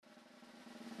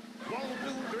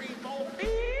three, four.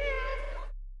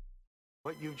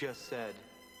 What you just said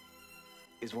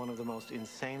is one of the most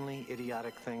insanely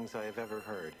idiotic things I have ever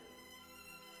heard.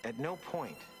 At no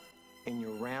point in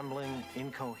your rambling,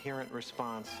 incoherent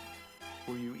response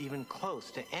were you even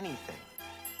close to anything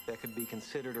that could be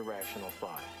considered a rational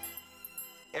thought.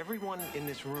 Everyone in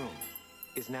this room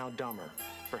is now dumber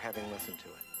for having listened to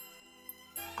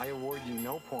it. I award you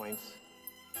no points,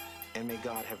 and may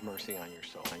God have mercy on your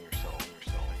soul, on your soul, on your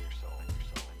soul, on your soul, on your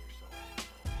soul, on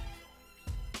your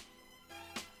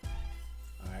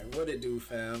soul. Alright, what it do,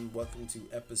 fam? Welcome to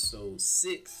episode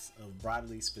 6 of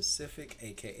Broadly Specific,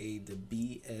 aka the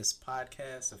BS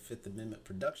Podcast, a Fifth Amendment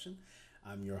production.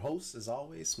 I'm your host, as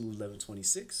always,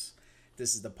 Smooth1126.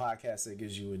 This is the podcast that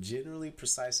gives you a generally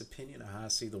precise opinion on how I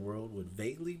see the world with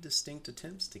vaguely distinct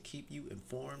attempts to keep you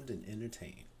informed and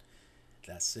entertained.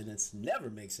 That sentence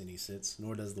never makes any sense,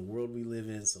 nor does the world we live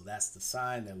in, so that's the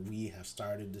sign that we have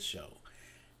started the show.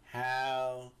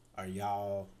 How are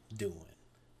y'all doing?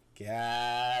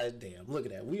 God damn, look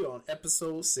at that. We are on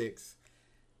episode 6.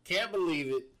 Can't believe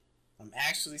it. I'm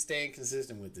actually staying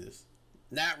consistent with this.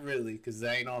 Not really, because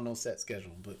I ain't on no set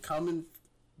schedule, but coming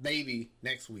maybe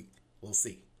next week. We'll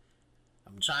see.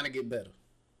 I'm trying to get better.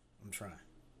 I'm trying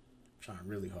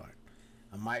really hard.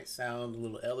 I might sound a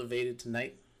little elevated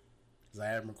tonight, because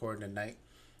I am recording at night.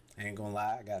 I ain't gonna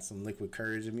lie, I got some liquid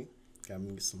courage in me. Got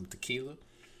me some tequila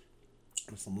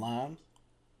and some limes.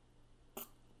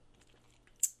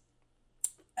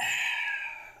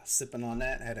 Sipping on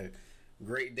that. Had a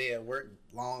great day at work.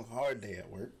 Long, hard day at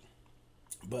work.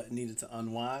 But needed to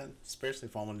unwind, especially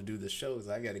if I want to do this show, because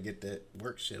I got to get that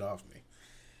work shit off me.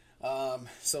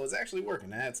 So it's actually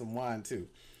working. I had some wine too.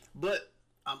 But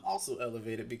I'm also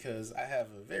elevated because I have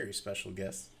a very special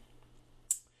guest.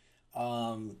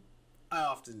 I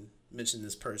often mention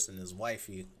this person as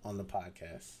wifey on the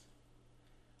podcast,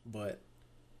 but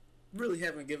really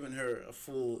haven't given her a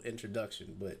full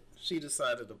introduction. But she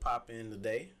decided to pop in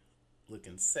today,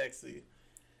 looking sexy,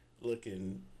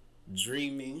 looking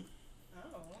dreamy,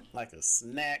 like a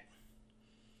snack.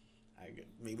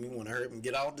 Made me want to hurry up and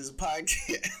get off this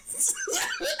podcast.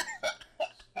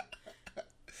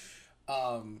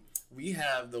 We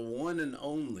have the one and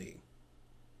only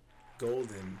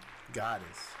Golden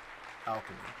Goddess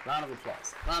Alchemy. Round of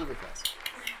applause. Round of applause.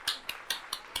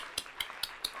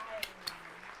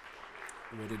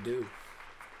 What it do? Nothing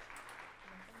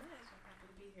much. I'm happy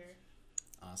to be here.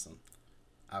 Awesome.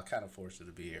 I kind of forced her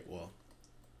to be here. Well,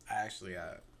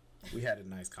 we had a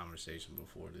nice conversation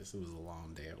before this. It was a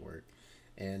long day at work.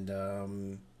 And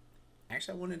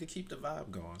actually, I wanted to keep the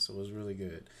vibe going, so it was really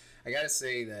good. I got to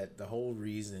say that the whole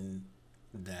reason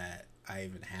that I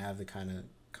even have the kind of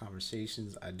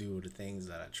conversations I do or the things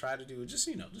that I try to do, just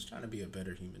trying to be a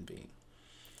better human being.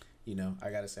 I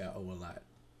got to say I owe a lot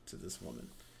to this woman.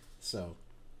 So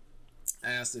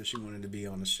I asked her if she wanted to be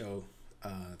on the show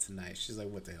tonight. She's like,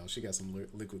 what the hell? She got some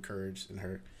liquid courage in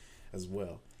her as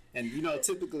well. And,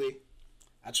 typically,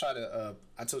 I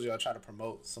told you I try to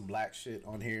promote some black shit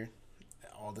on here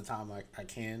all the time I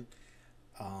can.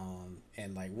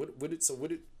 And, like, what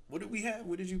did we have?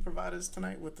 What did you provide us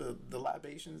tonight with the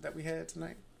libations that we had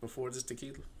tonight before this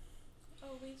tequila?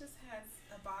 Oh, we just had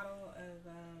a bottle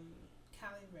of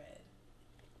Cali Red.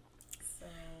 So,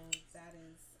 that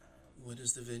is... what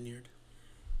is the vineyard?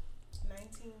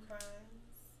 19 Crimes.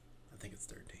 I think it's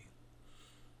 13.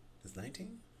 It's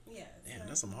 19? Yeah. Damn,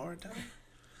 that's some hard time.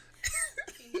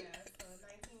 Yeah, so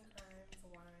 19 Crimes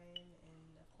wine,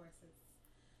 and of course it's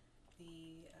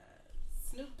the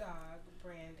Snoop Dogg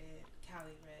branded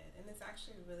Cali Red, and it's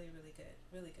actually really, really good.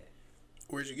 Really good.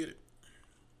 Where'd you get it?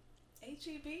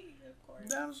 H-E-B, of course.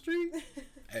 Down the street?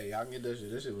 Hey, y'all can get that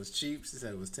shit. That shit was cheap. She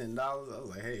said it was $10. I was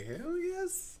like, hey, hell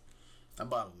yes. That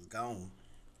bottle was gone.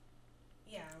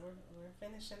 Yeah, we're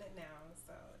finishing it now,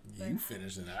 so. You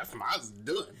finishing it? That's my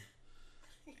done.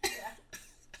 Yeah.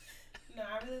 No,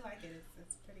 I really like it.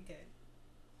 It's pretty good.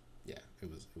 Yeah, it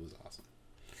was awesome.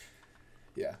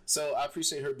 Yeah, so I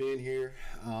appreciate her being here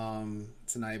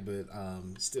tonight, but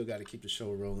still got to keep the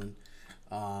show rolling.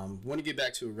 Want to get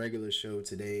back to a regular show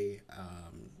today.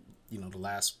 The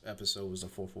last episode was a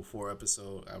 444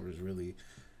 episode. I was really,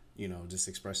 just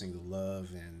expressing the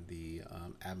love and the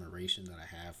admiration that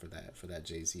I have for that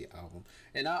Jay-Z album,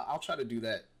 and I'll try to do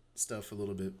that stuff a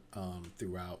little bit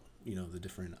throughout the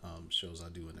different shows I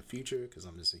do in the future, because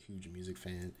I'm just a huge music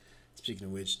fan. Speaking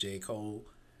of which, J. Cole,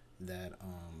 that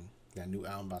new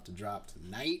album about to drop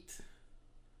tonight,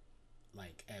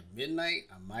 like at midnight.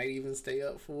 I might even stay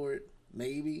up for it,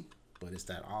 maybe, but it's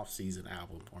that off-season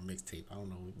album or mixtape. I don't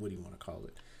know what do you want to call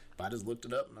it, but I just looked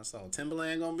it up and I saw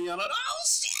Timbaland gonna be on it. Oh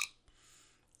shit!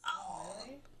 Oh,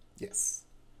 yes.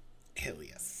 Hell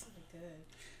yes. Good.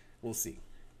 We'll see.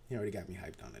 He already got me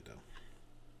hyped on it though.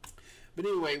 But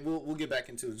anyway, we'll get back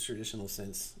into the traditional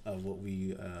sense of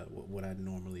what I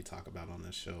normally talk about on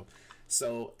this show.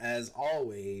 So as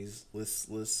always, let's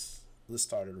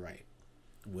start it right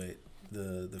with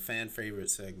the fan favorite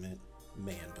segment,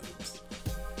 man boobs.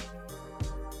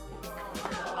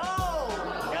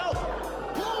 Oh no!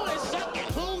 Who is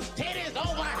sucking whose titties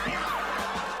over here?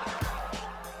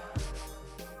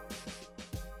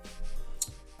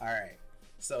 All right.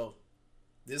 So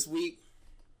this week,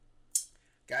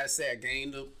 gotta say I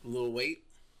gained a little weight.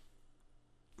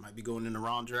 Might be going in the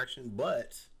wrong direction,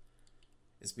 but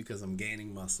it's because I'm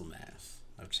gaining muscle mass.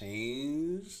 I've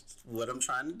changed what I'm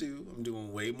trying to do. I'm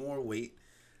doing way more weight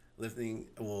lifting,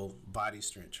 well, body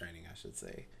strength training, I should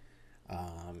say.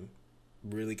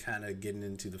 Really kind of getting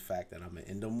into the fact that I'm an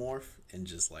endomorph and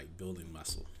just like building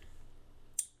muscle.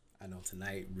 I know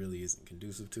tonight really isn't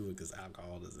conducive to it because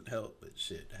alcohol doesn't help, but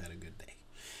shit, I had a good day.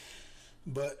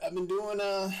 But I've been doing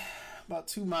about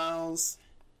 2 miles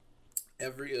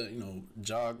every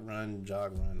jog run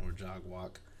or jog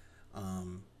walk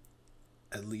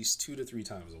at least 2 to 3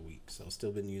 times a week. So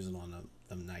still been using on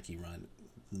the Nike Run,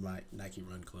 my Nike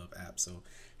Run Club app. So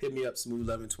hit me up, Smooth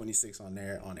 1126 on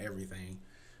there on everything.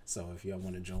 So if y'all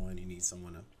want to join, you need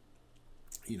someone to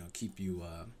keep you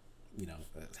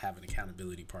have an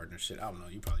accountability partnership. I don't know,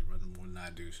 you probably run more than I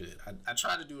do. Shit, I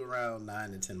try to do around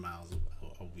 9 to 10 miles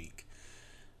a week,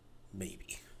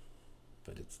 maybe,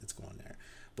 but it's going there.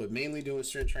 But mainly doing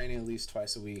strength training at least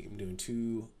twice a week. I'm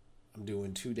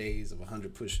doing 2 days of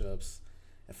 100 push-ups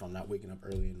if I'm not waking up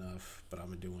early enough, but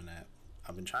I'm doing that.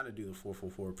 I've been trying to do the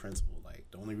 444 principle. Like,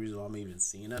 the only reason I'm even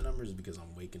seeing that number is because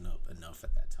I'm waking up enough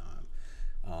at that time.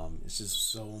 It's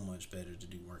just so much better to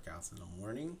do workouts in the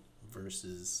morning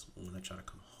versus when I try to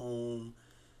come home.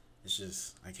 It's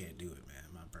just, I can't do it, man.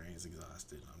 My brain's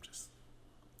exhausted.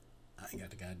 I ain't got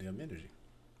the goddamn energy.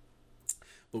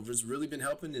 But what's really been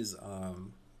helping is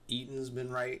eating's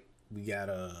been right. We got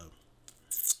the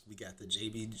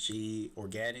JBG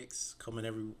Organics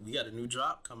coming we got a new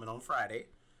drop coming on Friday.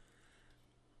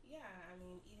 Yeah, I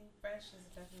mean, eating fresh has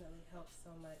definitely helped so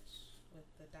much with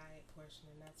the diet portion,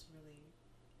 and that's really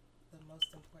the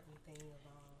most important thing of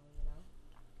all,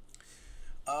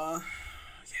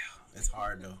 Yeah, it's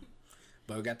hard though.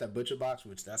 But we got that Butcher Box,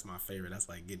 which that's my favorite. That's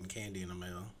like getting candy in the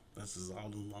mail. This is all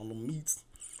the meats.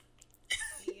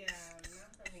 Yeah,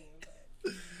 not for me, but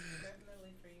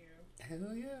definitely for you.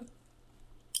 Hell yeah.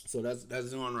 So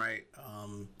that's doing right.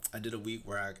 I did a week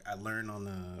where I learned on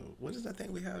what is that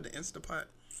thing we have, the Instapot?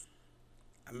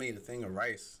 I made a thing of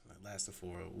rice that lasted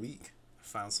for a week. I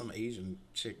found some Asian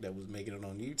chick that was making it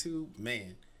on YouTube.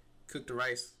 Man, cooked the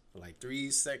rice for like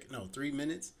 3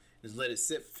 minutes. Just let it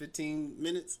sit for 15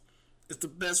 minutes. It's the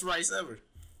best rice ever.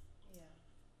 Yeah.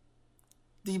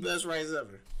 The best rice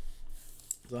ever.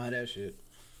 So I had that shit. It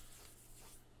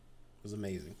was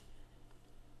amazing.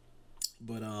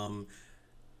 But I'm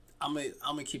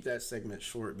gonna keep that segment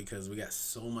short because we got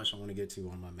so much I want to get to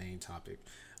on my main topic.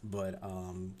 But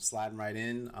sliding right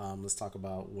in, let's talk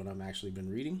about what I'm actually been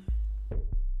reading.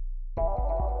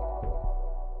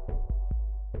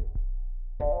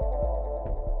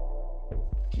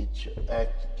 Get your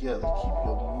act together. Keep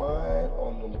your mind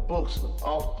on them books and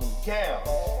off them gals.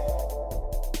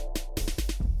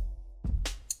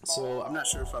 So I'm not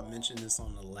sure if I mentioned this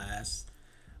on the last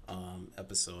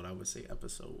episode. I would say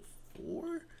episode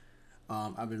 4.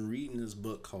 I've been reading this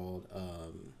book called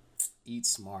Eat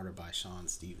Smarter by Sean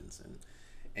Stevenson.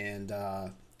 And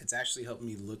it's actually helped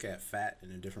me look at fat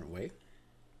in a different way.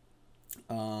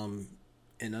 And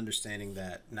understanding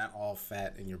that not all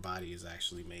fat in your body is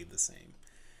actually made the same.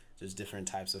 There's different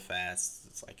types of fats.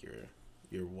 It's like your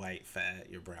white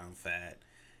fat, your brown fat,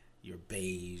 your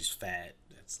beige fat.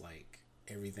 That's like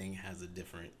everything has a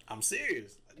different. I'm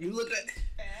serious. You look at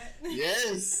Fat?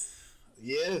 Yes.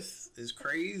 It's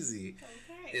crazy.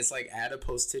 Okay. It's like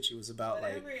adipose tissue is about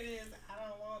Whatever like it is, I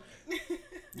don't want it.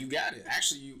 you got it.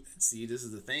 Actually, you see, this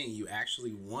is the thing. You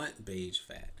actually want beige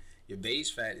fat. Your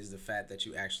beige fat is the fat that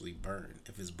you actually burn.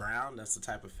 If it's brown, that's the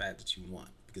type of fat that you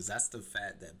want because that's the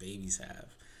fat that babies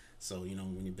have. So,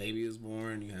 when your baby is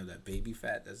born, you have that baby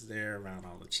fat that's there around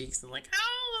all the cheeks and like,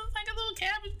 oh, it's like a little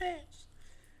cabbage patch.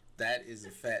 That is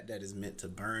the fat that is meant to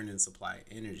burn and supply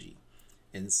energy.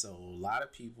 And so a lot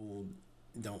of people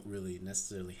don't really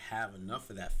necessarily have enough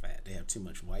of that fat. They have too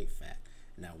much white fat.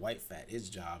 And that white fat, its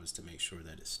job is to make sure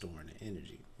that it's storing the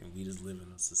energy. And we just live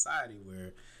in a society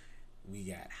where we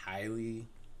got highly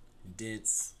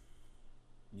dense,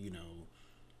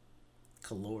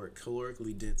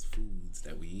 calorically dense foods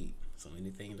that we eat. So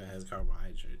anything that has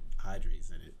carbohydrates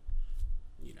in it,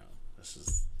 that's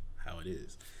just how it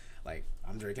is. Like,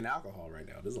 I'm drinking alcohol right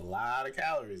now. There's a lot of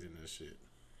calories in this shit.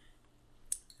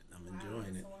 And I'm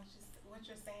enjoying it. So what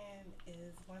you're saying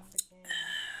is, once again,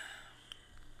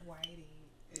 Whitey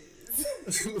is...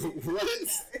 What?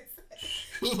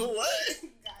 What?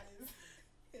 Got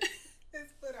his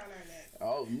foot on our neck.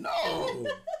 Oh, no.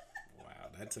 Wow,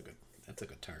 that took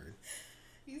a turn.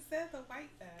 You said the white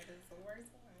fat is the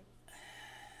worst one.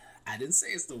 I didn't say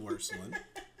it's the worst one.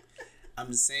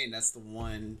 I'm just saying that's the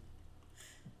one.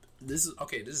 This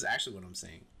is actually what I'm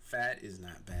saying. Fat is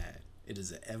not bad. It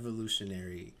is an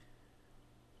evolutionary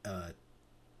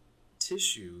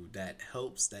tissue that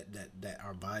helps that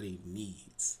our body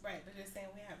needs. Right, but you're saying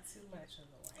we have too much of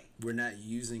the white. We're not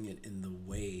using it in the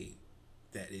way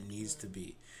that it needs to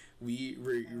be.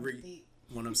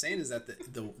 What I'm saying is that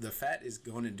the fat is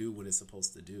going to do what it's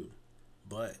supposed to do.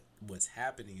 But what's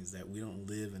happening is that we don't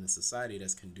live in a society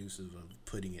that's conducive of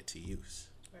putting it to use.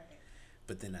 Right.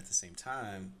 But then at the same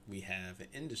time, we have an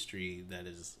industry that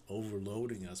is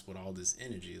overloading us with all this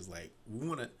energy. It's like,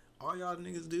 all y'all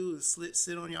niggas do is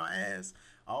sit on your ass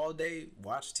all day,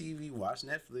 watch TV, watch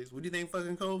Netflix. What do you think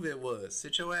fucking COVID was?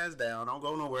 Sit your ass down, don't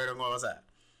go nowhere, don't go outside.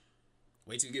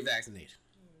 Wait till you get vaccinated.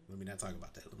 Let me not talk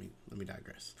about that. Let me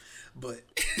digress. But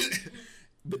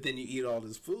but then you eat all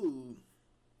this food,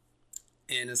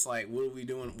 and it's like, what are we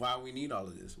doing? Why do we need all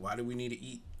of this? Why do we need to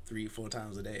eat 3-4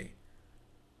 times a day?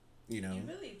 You know? You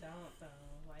really don't, though.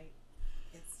 Like,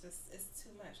 it's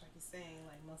too much. Like you're saying,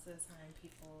 like, most of the time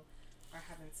people are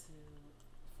having to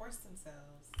force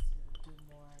themselves to do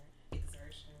more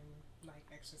exertion, like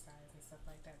exercise and stuff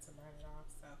like that, to burn it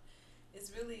off. So it's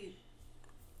really,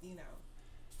 you know.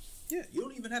 Yeah, you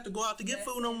don't even have to go out to get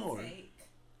food no more. Take,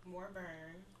 more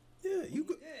burn. Yeah, you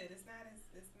could. Good. It's not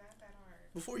that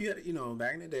hard. Before you had,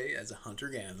 back in the day, as a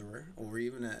hunter-gatherer, or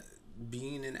even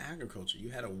being in agriculture,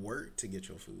 you had to work to get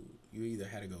your food. You either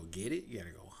had to go get it, you had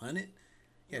to go hunt it,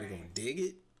 you had to go dig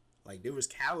it. Like, there was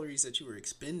calories that you were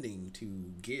expending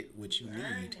to get what you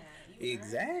need.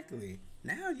 Exactly.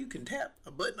 Now you can tap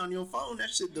a button on your phone, that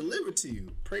shit delivered to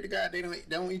you. Pray to God they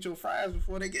don't eat your fries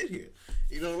before they get here.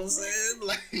 You know what I'm saying?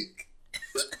 Like,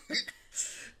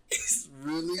 it's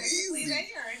really easy. They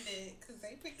earned it because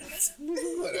they picked it up.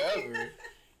 Whatever.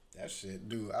 That shit,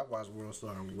 dude. I watch World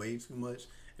Star way too much,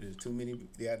 and there's too many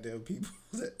goddamn people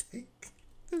that be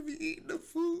eating the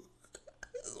food.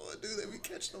 There's one dude that we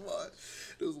catch them on.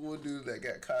 There was one dude that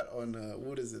got caught on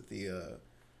what is it?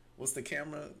 What's the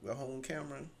camera? The home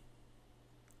camera?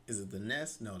 Is it the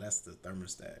Nest? No, that's the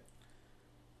thermostat.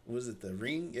 Was it the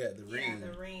Ring? Yeah, the Ring.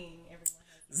 Yeah, the Ring. Everyone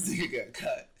has. This nigga got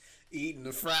caught eating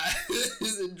the fries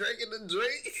and drinking the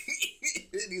drink.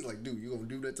 And he's like, dude, you gonna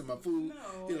do that to my food?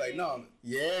 No. He's like, no.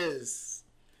 Yes.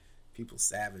 People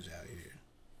savage out here.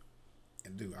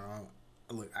 And dude, I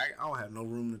don't have no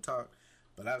room to talk,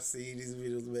 but I've seen these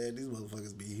videos, man. These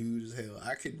motherfuckers be huge as hell.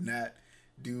 I could not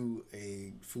do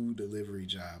a food delivery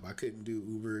job. I couldn't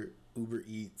do Uber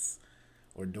Eats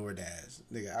or DoorDash.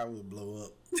 Nigga, I would blow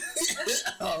up.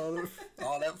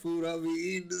 all that food I'll be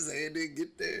eating, this hand didn't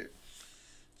get there.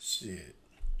 Shit.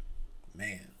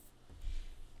 Man.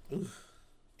 Oof.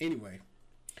 Anyway.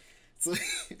 So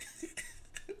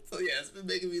yeah, it's been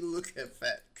making me look at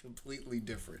fat completely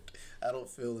different. I don't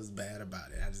feel as bad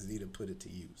about it. I just need to put it to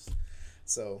use.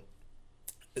 So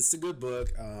it's a good book.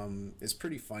 It's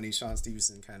pretty funny. Sean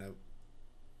Stevenson kind of,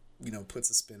 puts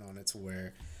a spin on it to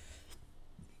where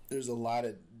there's a lot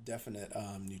of definite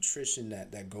nutrition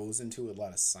that goes into it, a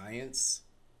lot of science,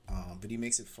 but he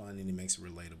makes it fun and he makes it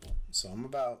relatable. So I'm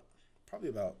probably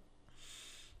about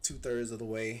 2/3 of the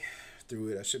way through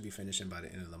it. I should be finishing by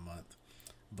the end of the month.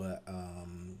 But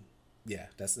yeah,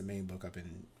 that's the main book I've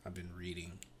been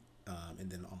reading. And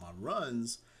then on my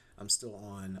runs, I'm still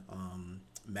on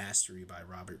Mastery by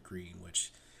Robert Greene,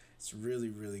 which it's really,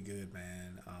 really good,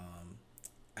 man.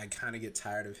 I kind of get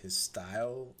tired of his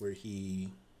style where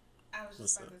he... I was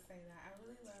just about to say that. I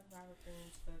really love Robert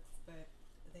Greene's books, but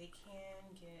they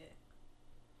can get,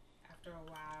 after a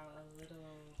while, a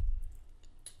little...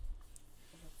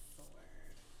 What's the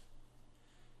word?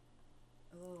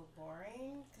 A little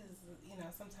boring, because,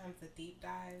 sometimes the deep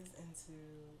dives into,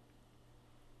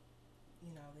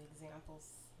 the examples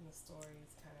and the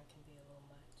stories kind of can be a little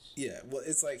much. Yeah, well,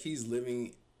 it's like he's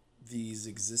living these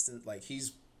existence, like he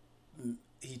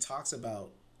talks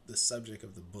about the subject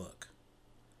of the book,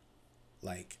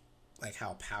 like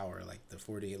how power, like the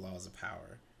 48 laws of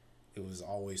power, it was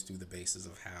always through the basis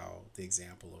of how the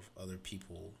example of other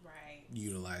people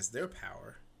utilize their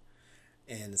power.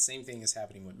 And the same thing is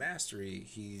happening with Mastery.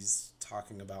 He's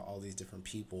talking about all these different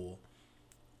people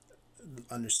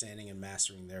understanding and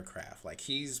mastering their craft. Like,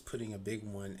 he's putting a big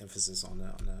emphasis on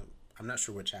the I'm not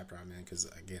sure what chapter I'm in because,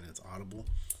 again, it's Audible.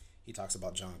 He talks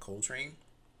about John Coltrane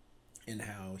and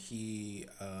how he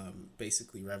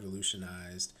basically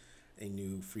revolutionized a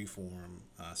new freeform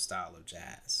style of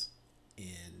jazz.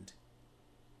 And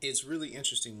it's really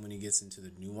interesting when he gets into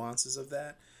the nuances of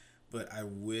that, but I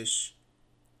wish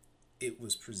it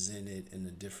was presented in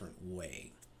a different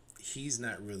way. He's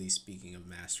not really speaking of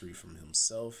mastery from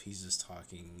himself. He's just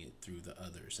talking it through the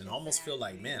others. And I almost feel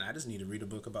like, man, I just need to read a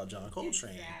book about John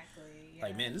Coltrane. Exactly. Yeah.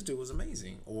 Like, man, this dude was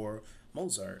amazing. Or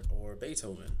Mozart or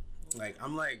Beethoven. Like,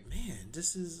 I'm like, man,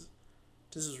 this is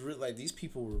really, like, these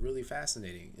people were really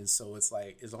fascinating. And so it's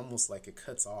like, it's almost like it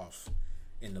cuts off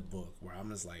in the book where I'm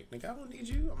just like, nigga, I don't need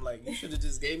you. I'm like, you should have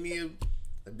just gave me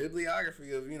a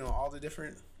bibliography of, you know, all the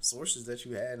different sources that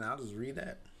you had, and I'll just read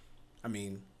that. I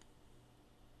mean,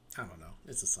 I don't know.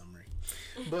 It's a summary.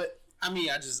 But, I mean,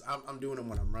 I'm doing it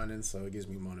when I'm running, so it gives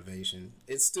me motivation.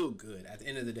 It's still good. At the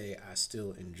end of the day, I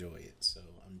still enjoy it, so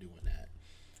I'm doing that.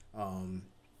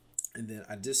 And then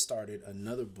I just started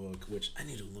another book, which I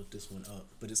need to look this one up,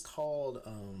 but it's called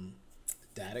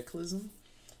Dataclysm,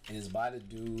 and it's by the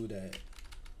dude that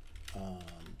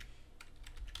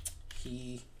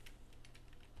he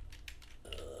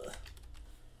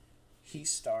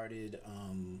started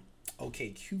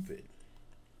OkCupid.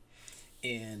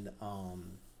 And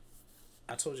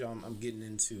I told you I'm getting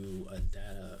into a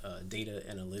data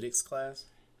analytics class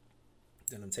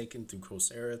that I'm taking through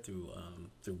Coursera,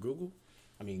 through Google.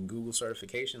 I mean, Google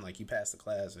certification. Like, you pass the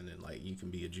class, and then, like, you can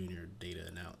be a junior data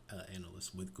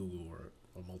analyst with Google or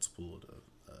a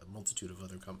multitude of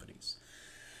other companies.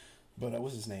 But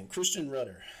what's his name? Christian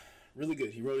Rudder. Really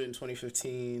good. He wrote it in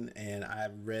 2015, and I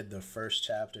read the first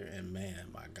chapter, and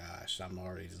man, my gosh, I'm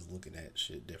already just looking at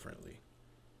shit differently.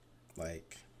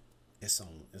 Like, it's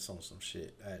on some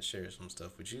shit. I had shared some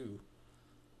stuff with you.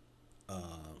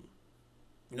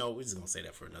 You know, we're just gonna say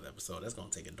that for another episode. That's gonna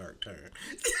take a dark turn.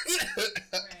 Right.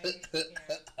 Yeah.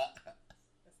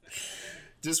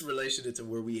 Just relation it to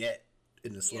where we at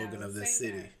in the slogan of this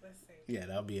city. Let's say Yeah,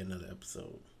 that'll be another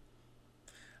episode.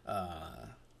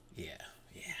 Yeah.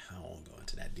 I don't want to go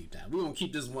into that deep dive. We're gonna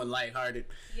keep this one lighthearted.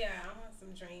 Yeah, I want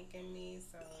some drink in me,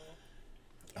 so.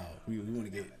 Yeah, We want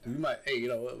to get. We might. Hey, you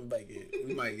know what?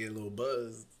 We might get a little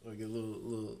buzz or get a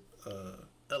little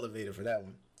elevated for that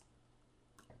one.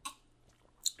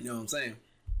 You know what I'm saying?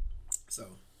 So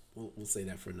we'll say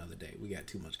that for another day. We got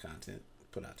too much content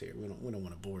put out there. We don't want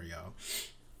to bore y'all.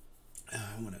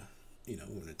 I want to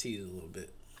tease a little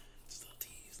bit. Just a little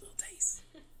tease, little taste.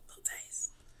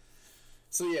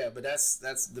 So yeah, but that's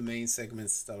the main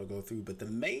segments that I'll go through. But the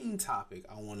main topic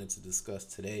I wanted to discuss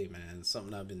today, man,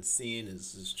 something I've been seeing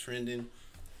is trending.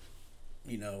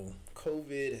 You know,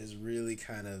 COVID has really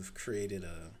kind of created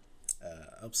a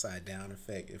upside down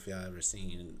effect, if y'all ever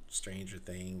seen Stranger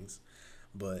Things.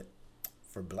 But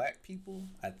for black people,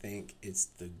 I think it's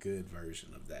the good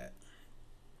version of that.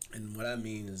 And what I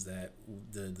mean is that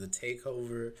the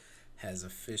takeover has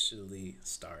officially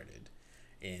started.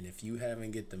 And if you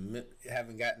haven't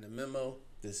gotten the memo,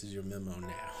 this is your memo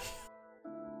now.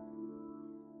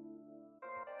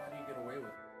 How do you get away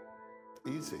with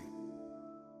it? Easy.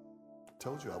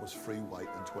 Told you I was free, white,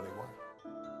 and 21.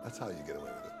 That's how you get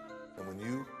away with it. And when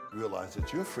you realize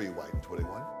that you're free, white, and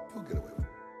 21, you'll get away with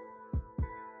it.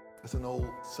 It's an old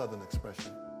Southern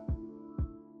expression.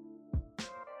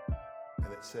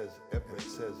 And it says,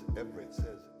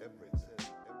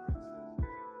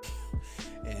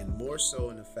 And more so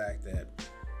in the fact that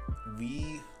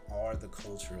we are the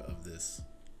culture of this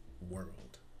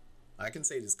world. I can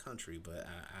say this country, but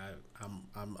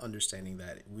I'm understanding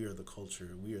that we are the culture.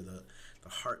 We are the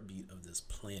heartbeat of this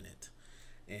planet,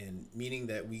 and meaning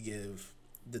that we give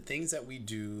the things that we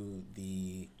do,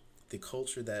 the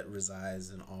culture that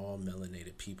resides in all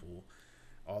melanated people,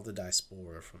 all the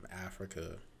diaspora from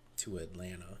Africa to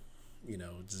Atlanta, you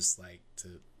know, just like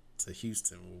to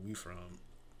Houston, where we from.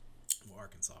 Well,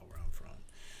 Arkansas, where I'm from,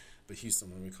 but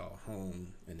Houston, when we call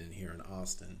home, and then here in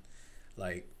Austin,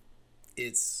 like,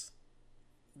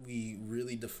 we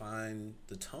really define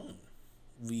the tone.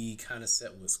 We kind of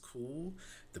set what's cool.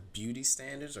 The beauty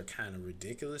standards are kind of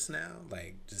ridiculous now.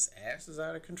 Like, just ass is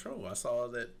out of control. I saw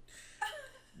that.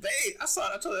 I saw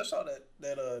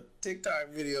that TikTok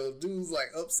video. Dude's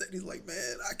like upset. He's like,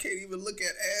 man, I can't even look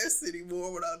at ass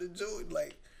anymore without enjoying.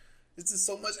 Like, it's just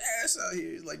so much ass out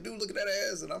here. He's like, dude, look at that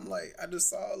ass. And I'm like, I just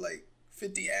saw like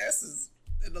 50 asses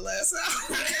in the last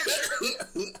hour.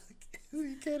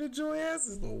 You can't enjoy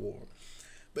asses no more.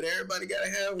 But everybody gotta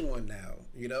have one now,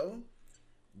 you know?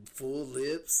 Full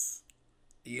lips,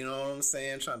 you know what I'm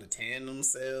saying? Trying to tan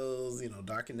themselves, you know,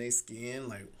 darken their skin.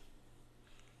 Like,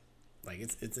 Like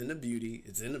it's in the beauty,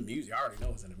 it's in the music. Y'all already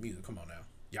know it's in the music. Come on now,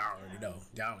 y'all already know.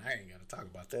 I ain't gotta talk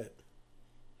about that.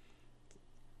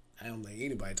 I don't think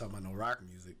anybody talking about no rock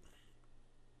music.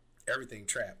 Everything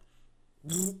trap.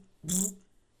 Even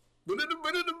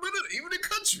the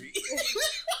country.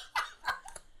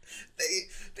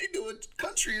 they doing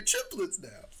country and triplets now.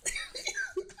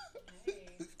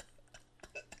 Hey.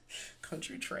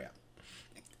 Country trap.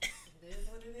 It is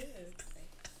what it is.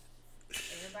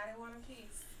 Everybody want a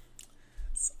piece.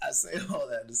 So I say all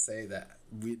that to say that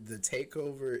the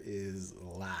takeover is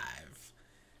live,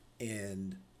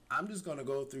 and I'm just gonna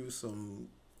go through some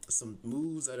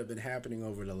moves that have been happening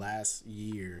over the last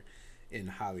year in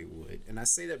Hollywood. And I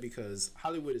say that because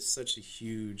Hollywood is such a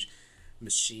huge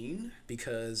machine,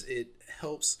 because it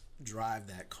helps drive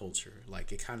that culture.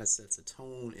 Like, it kind of sets a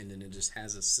tone, and then it just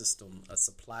has a system, a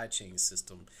supply chain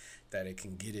system, that it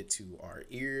can get it to our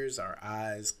ears, our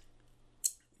eyes.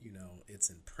 You know, it's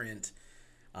in print.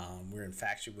 We're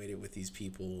infatuated with these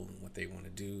people and what they want to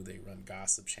do. They run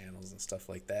gossip channels and stuff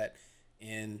like that.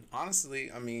 And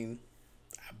honestly, I mean,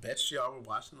 I bet y'all were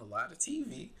watching a lot of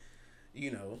TV,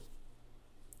 you know,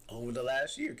 over the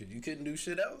last year, because you couldn't do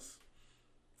shit else,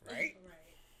 right?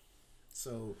 Right.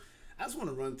 So I just want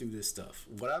to run through this stuff.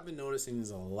 What I've been noticing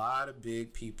is a lot of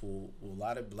big people, a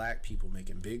lot of black people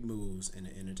making big moves in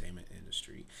the entertainment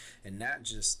industry, and not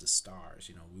just the stars.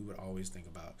 You know, we would always think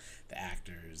about the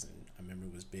actors, and I remember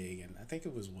it was big, and I think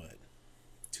it was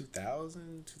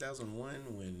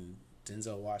 2001 when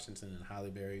Denzel Washington and Halle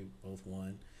Berry both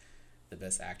won the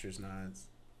Best Actors nods,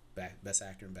 Best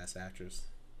Actor and Best Actress.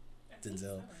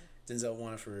 Denzel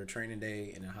won it for Training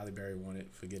Day, and then Halle Berry won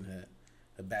it for getting her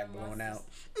back blown out.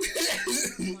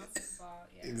 Ball,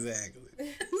 yeah.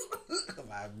 Exactly.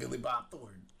 By Billy Bob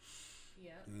Thornton.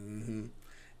 Yep. Mm-hmm.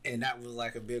 And that was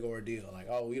like a big ordeal. Like,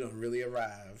 oh, we don't really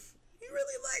arrive. You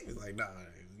really like me? Like, nah,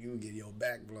 you will get your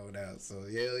back blown out. So,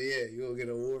 hell yeah, you will get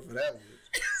an award for that one.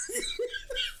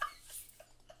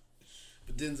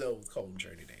 But Denzel was cold in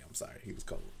Training Day. I'm sorry, he was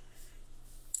cold.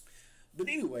 But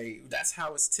anyway, that's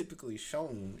how it's typically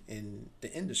shown in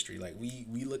the industry. Like, we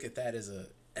look at that as a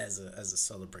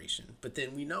celebration. But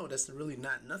then we know that's really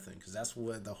not nothing, because that's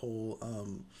what the whole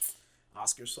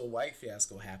Oscar So White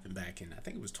fiasco happened back in, I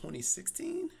think it was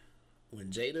 2016, when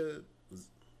Jada was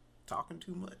talking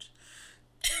too much.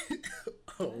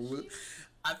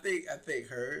 I think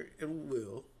her and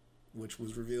Will, which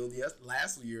was revealed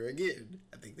last year again,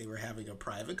 I think they were having a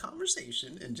private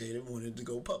conversation, and Jada wanted to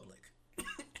go public.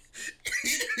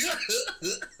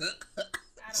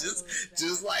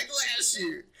 just like last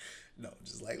year. No,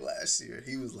 just like last year.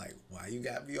 He was like, why you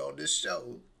got me on this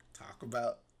show? Talk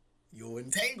about your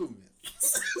entanglement.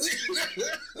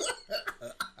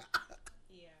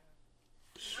 Yeah.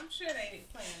 I'm sure they didn't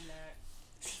plan that.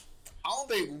 I don't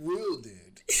think Will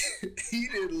did. He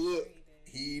didn't look.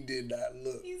 He did not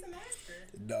look. He's an actor.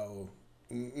 No.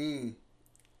 Mm-mm.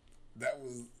 That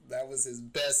was his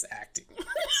best acting.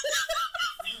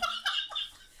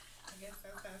 I guess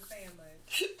that's not saying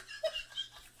much.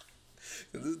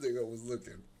 Cause this nigga was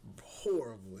looking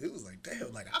horrible. It was like,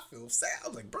 damn, like, I feel sad. I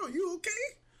was like, bro, you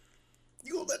okay?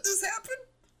 You gonna let this happen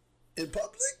in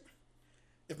public?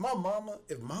 If my mama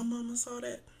saw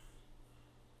that,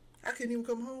 I couldn't even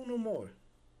come home no more.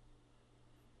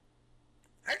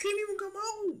 I couldn't even come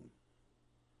home.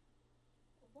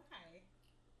 Why?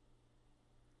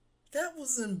 That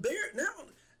was embarrassing.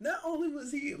 Not only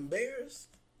was he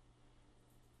embarrassed,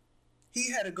 he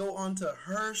had to go onto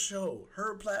her show,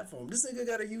 her platform. This nigga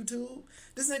got a YouTube.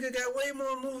 This nigga got way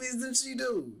more movies than she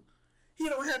do. He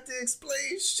don't have to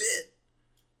explain shit.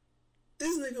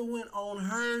 This nigga went on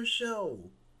her show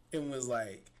and was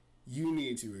like, you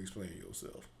need to explain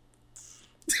yourself.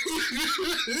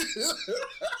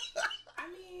 I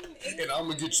mean, And I'm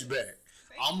gonna get you back.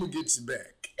 I'm gonna get you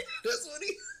back. That's what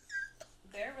he...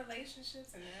 Their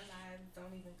relationships and their lives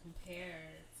don't even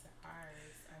compare to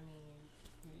ours. I mean...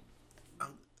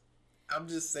 I'm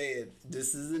just saying,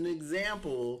 this is an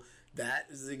example. That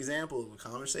is an example of a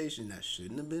conversation that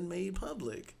shouldn't have been made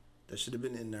public. That should have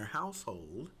been in their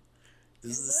household.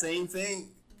 This is the same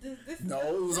thing. No,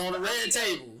 it was on the red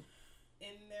table.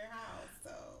 In their house,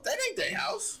 so... That ain't their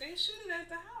house. They shoot it at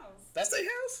the house. That's their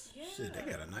house? Yeah. Shit, they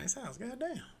got a nice house.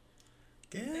 Goddamn.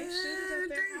 They shoot it at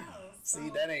their house. See,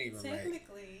 so that ain't even right.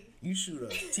 technically... You shoot a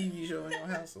TV show in your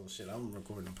house? Oh, shit, I'm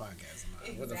recording a podcast.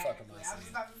 Exactly. What the fuck am I I was saying? just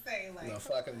about to say, like... What the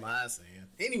fuck am I saying?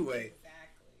 Anyway,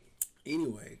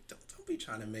 Exactly. don't be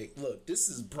trying to make... Look, this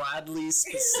is broadly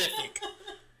specific.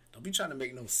 Don't be trying to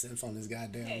make no sense on this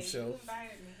goddamn Hey, show. you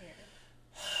invited me here.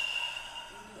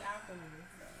 We do alchemy,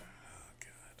 so... Oh,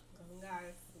 God. We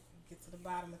gotta get to the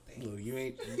bottom of things. Look, you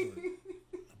ain't... Look,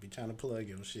 don't be trying to plug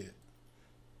your shit.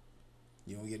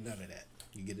 You don't get none of that.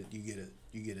 You get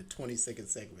a 20-second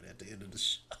segment at the end of the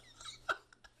show.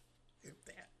 If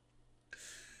that.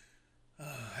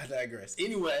 I digress.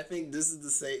 Anyway, I think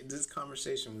this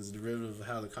conversation was derivative of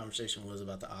how the conversation was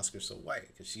about the Oscars So White,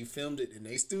 because she filmed it in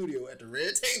a studio at the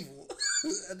red table.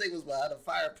 I think it was behind a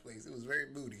fireplace. It was very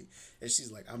moody, and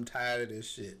she's like, "I'm tired of this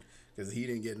shit," because he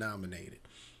didn't get nominated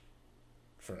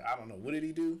for, I don't know, what did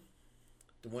he do?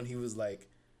 The one he was like,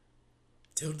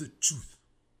 "Tell the truth.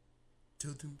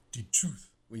 Tell them the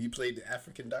truth." When he played the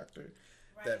African doctor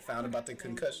that found about the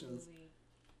concussions.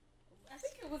 I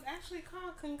think it was actually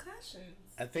called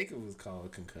Concussions. I think it was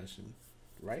called Concussion,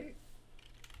 right?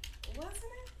 Wasn't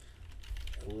it?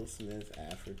 Will Smith,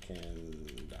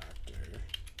 African doctor.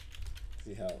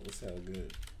 Let's see how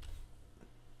good.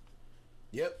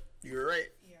 Yep, you were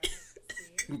right. Yeah.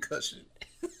 Concussion.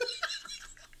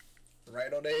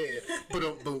 Right on the head.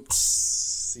 Boom, boom.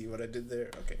 See what I did there?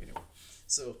 Okay, anyway.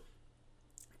 So,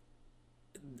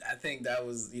 I think that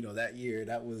was, that year,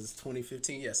 that was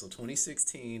 2015. Yeah, so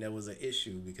 2016, that was an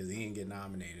issue because he didn't get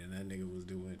nominated. And that nigga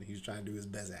he was trying to do his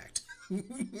best act. It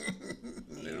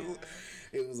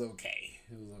was okay.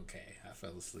 It was okay. I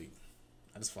fell asleep.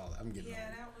 I just followed. I'm getting old.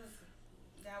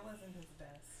 That wasn't his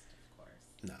best, of course.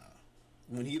 Nah.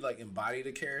 When he, embodied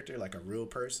a character, like a real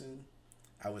person,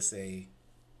 I would say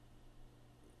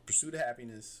Pursuit of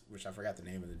Happiness, which I forgot the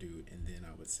name of the dude, and then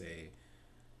I would say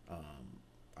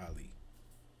Ali.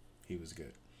 He was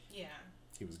good. Yeah.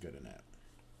 He was good in that.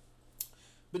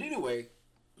 But anyway,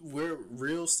 where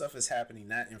real stuff is happening,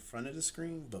 not in front of the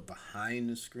screen, but behind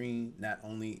the screen, not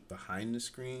only behind the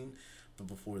screen, but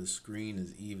before the screen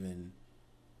is even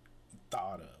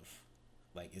thought of.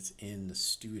 Like, it's in the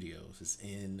studios, it's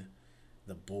in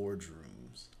the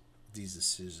boardrooms. These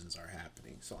decisions are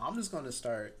happening. So I'm just going to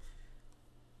start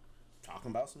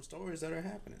talking about some stories that are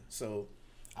happening. So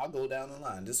I'll go down the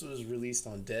line. This was released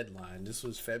on Deadline. This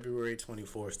was February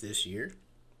 24th this year.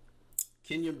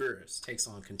 Kenya Barris takes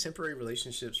on contemporary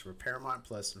relationships for Paramount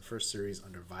Plus in first series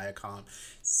under Viacom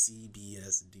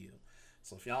CBS deal.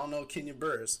 So if y'all know Kenya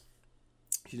Barris,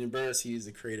 he's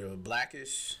the creator of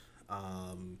Blackish,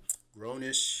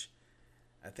 Grownish,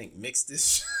 I think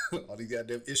Mixedish, all these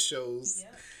goddamn ish shows.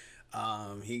 Yep.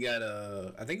 He got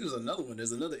I think there's another one.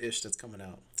 There's another ish that's coming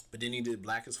out. But then he did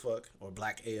Black as Fuck or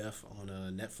Black AF on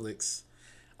Netflix.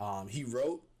 He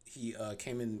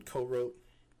co-wrote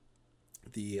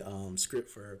the script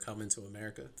for Coming to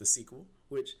America, the sequel,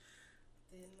 which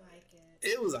didn't like it.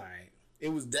 It was alright.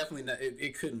 It was definitely not.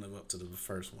 It couldn't live up to the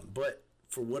first one, but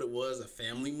for what it was, a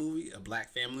family movie, a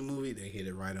black family movie, they hit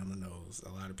it right on the nose. A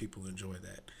lot of people enjoyed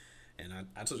that, and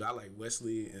I told you I like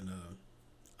Wesley and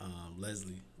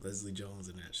Leslie Jones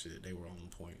and that shit. They were on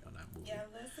point on that movie. Yeah,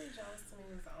 Leslie Jones to me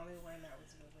was the only one that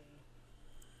was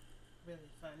really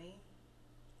funny.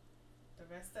 The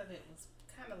rest of it was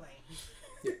kind of lame.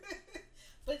 Yeah.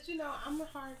 But I'm a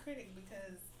hard critic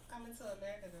because Coming to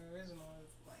America, the original,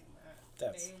 is like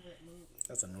my favorite movie.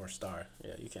 That's a North Star.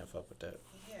 Yeah, you can't fuck with that.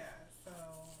 Yeah, so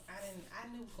I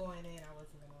knew going in I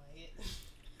wasn't gonna like it.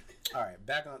 All right,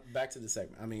 back to the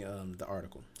segment. The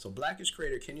article. So, Blackish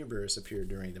creator Kenya Barris appeared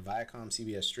during the Viacom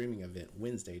CBS streaming event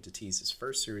Wednesday to tease his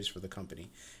first series for the company.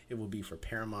 It will be for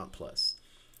Paramount Plus.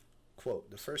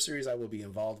 Quote, "The first series I will be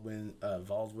involved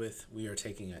with, we are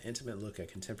taking an intimate look at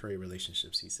contemporary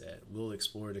relationships," he said. "We'll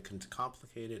explore the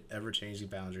complicated, ever-changing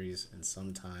boundaries and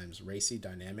sometimes racy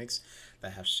dynamics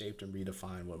that have shaped and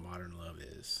redefined what modern love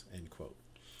is," end quote.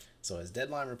 So as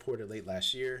Deadline reported late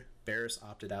last year, Barris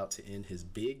opted out to end his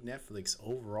big Netflix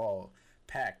overall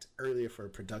pact earlier for a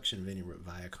production venture with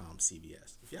Viacom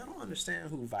CBS. If y'all don't understand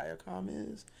who Viacom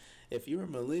is, if you're a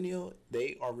millennial,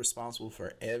 they are responsible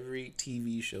for every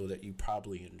TV show that you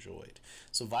probably enjoyed.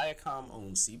 So Viacom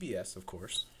owns CBS, of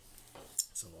course.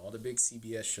 So all the big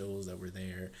CBS shows that were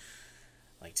there,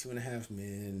 like 2.5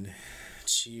 Men,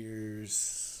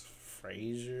 Cheers,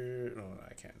 Frasier. No,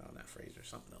 I can't know, not Frasier,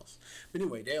 something else. But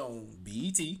anyway, they own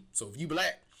BET. So if you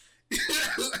black,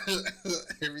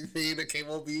 everything that came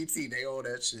on BET, they own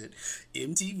that shit.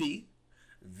 MTV,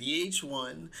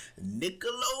 VH1,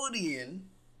 Nickelodeon,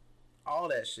 all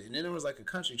that shit. And then there was like a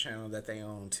country channel that they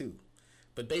own too.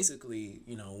 But basically,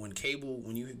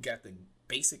 when you got the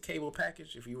basic cable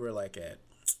package, if you were like at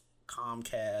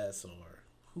Comcast or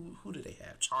who did they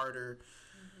have? Charter.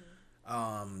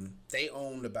 They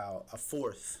owned about a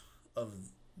fourth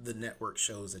of the network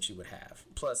shows that you would have.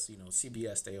 Plus,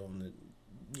 CBS, they own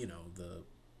the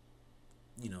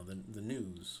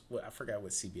news. Well, I forgot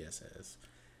what CBS has.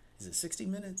 Is it 60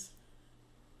 Minutes?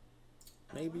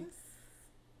 Maybe.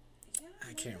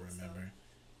 I can't remember.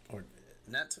 Or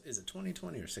not? Is it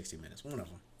 2020 or 60 Minutes? One of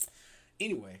them.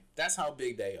 Anyway, that's how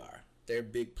big they are. They're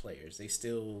big players.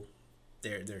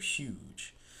 They're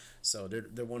huge. So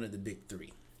they're one of the big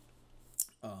three.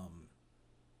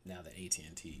 Now that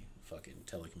AT&T fucking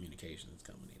telecommunications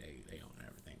company, they own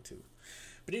everything too.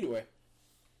 But anyway,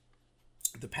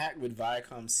 the pact with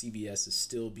Viacom CBS is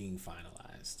still being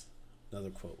finalized. Another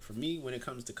quote: "For me, when it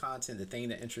comes to content, the thing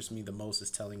that interests me the most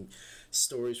is telling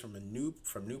stories from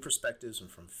new perspectives and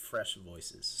from fresh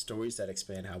voices. Stories that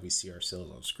expand how we see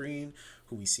ourselves on screen,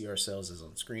 who we see ourselves as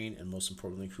on screen, and most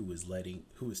importantly, who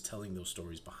is telling those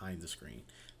stories behind the screen,"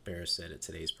 Barris said at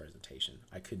today's presentation.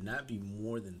 "I could not be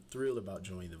more than thrilled about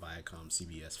joining the Viacom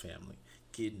CBS family.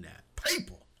 Getting that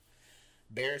paper."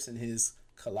 Barris and his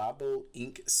Collabo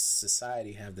Inc.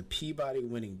 Society have the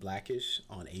Peabody-winning Blackish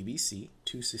on ABC,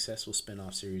 two successful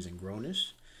spin-off series in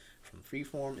Grownish from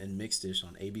Freeform, and Mixedish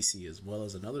on ABC, as well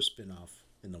as another spin-off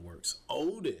in the works,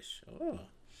 Oldish. Oh.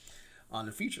 On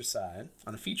the feature side,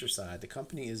 the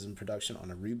company is in production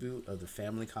on a reboot of the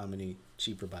family comedy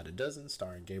Cheaper by the Dozen,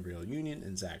 starring Gabrielle Union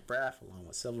and Zach Braff, along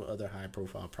with several other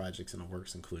high-profile projects in the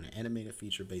works, including an animated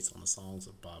feature based on the songs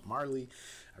of Bob Marley,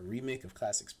 a remake of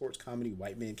classic sports comedy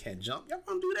White Men Can't Jump. Y'all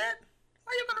gonna do that?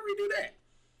 Why you gonna redo that?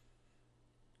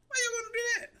 Why you gonna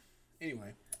do that?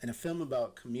 Anyway, and a film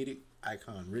about comedic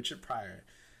icon Richard Pryor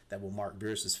that will mark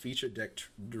Barris's feature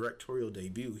directorial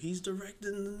debut. He's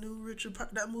directing the new Richard Pryor.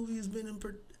 That movie has been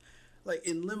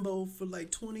in limbo for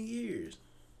like 20 years.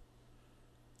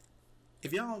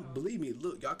 If y'all don't believe me,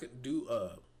 look, y'all could do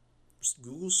a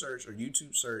Google search or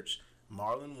YouTube search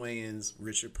Marlon Wayans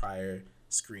Richard Pryor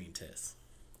screen test.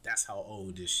 That's how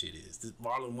old this shit is.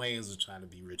 Marlon Wayans was trying to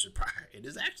be Richard Pryor. It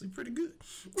is actually pretty good.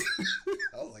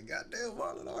 I was like, goddamn,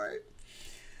 Marlon, all right.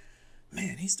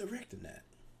 Man, he's directing that.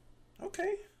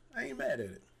 Okay, I ain't mad at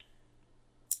it.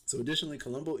 So additionally,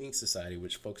 Columbo Inc. Society,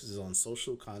 which focuses on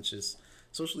socially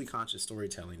conscious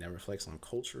storytelling that reflects on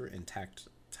culture and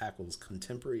tackles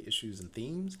contemporary issues and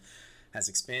themes, has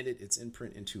expanded its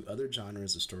imprint into other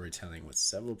genres of storytelling with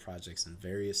several projects in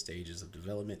various stages of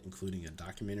development, including a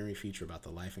documentary feature about the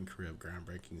life and career of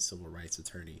groundbreaking civil rights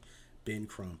attorney Ben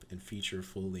Crump and feature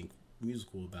full-length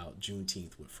musical about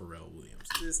Juneteenth with Pharrell Williams.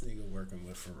 This nigga working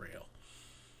with Pharrell.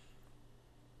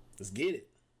 Let's get it.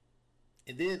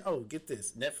 And then, get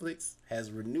this. Netflix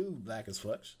has renewed Black as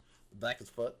Fuck.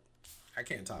 I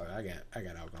can't talk. I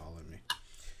got alcohol in me.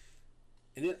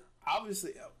 And then,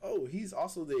 obviously, he's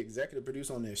also the executive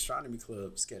producer on the Astronomy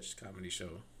Club sketch comedy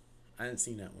show. I hadn't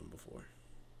seen that one before.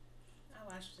 I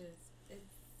watched it.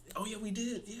 Oh, yeah, we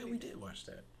did. Yeah, we did watch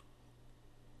that.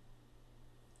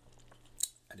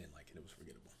 I didn't like it. It was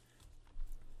forgettable.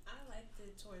 I liked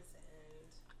it towards the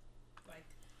end. Like,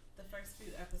 the first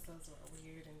few episodes were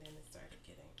weird, and then it started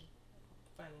getting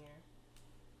funnier.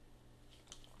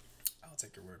 I'll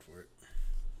take your word for it.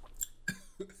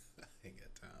 I ain't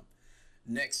got time.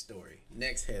 Next story.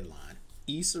 Next headline.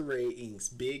 Issa Rae Inc.'s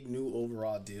big new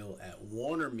overall deal at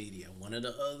Warner Media, one of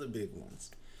the other big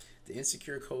ones. The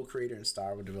Insecure co-creator and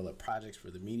star will develop projects for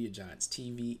the media giant's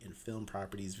TV and film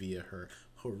properties via her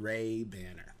Hooray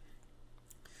banner.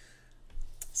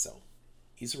 So,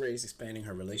 Issa Rae is expanding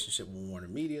her relationship with Warner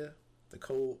Media.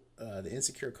 The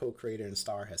Insecure co-creator and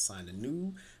star has signed a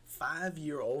new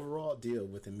 5-year overall deal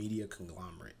with a media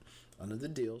conglomerate. Under the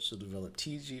deal, she'll develop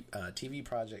TV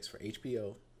projects for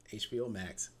HBO, HBO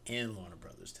Max, and Warner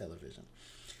Brothers Television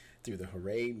through the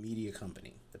Hooray Media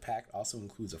Company. The pact also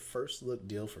includes a first-look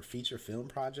deal for feature film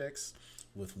projects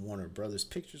with Warner Brothers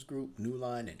Pictures Group, New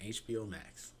Line, and HBO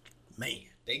Max. Man,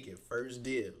 they get first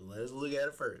dibs. Let's look at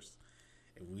it first.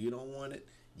 If we don't want it,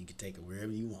 you can take it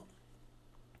wherever you want.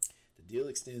 The deal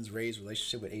extends Ray's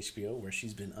relationship with HBO, where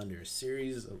she's been under a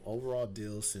series of overall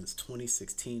deals since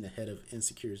 2016, ahead of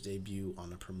Insecure's debut on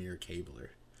the premiere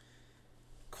cabler.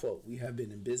 Quote, "We have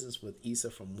been in business with Issa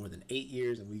for more than 8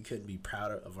 years, and we couldn't be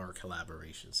prouder of our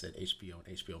collaboration," said HBO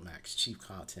and HBO Max Chief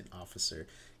Content Officer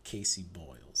Casey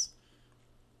Bloys.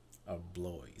 I don't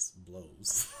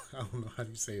know how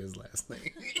you say his last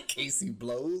name. Casey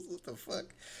Blows? What the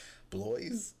fuck?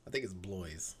 Bloys? I think it's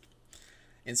Bloys.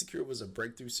 Insecure was a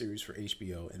breakthrough series for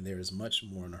HBO, and there is much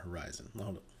more on the horizon.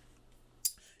 Hold up.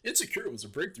 Insecure was a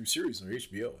breakthrough series on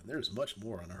HBO, and there is much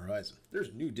more on the horizon. There's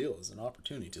a new deal as an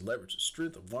opportunity to leverage the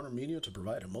strength of Warner Media to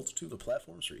provide a multitude of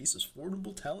platforms for Issa's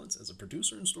formidable talents as a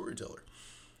producer and storyteller.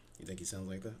 You think he sounds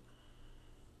like that?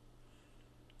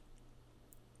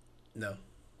 No.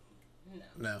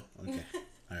 No? Okay.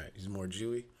 All right. He's more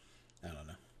Jewy? I don't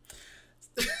know.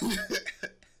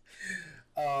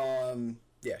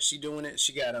 Yeah, she doing it.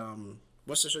 She got,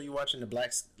 what's the show you watching? The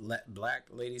Black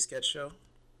Lady sketch show?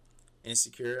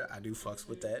 Insecure. I do fucks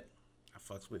with that. I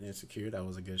fucks with Insecure. That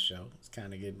was a good show. It's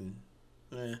kind of getting,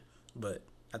 but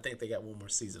I think they got one more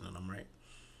season on them, right?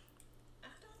 I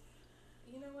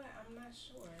don't. You know what? I'm not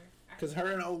sure. Because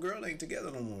her and the old girl ain't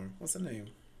together no more. What's her name?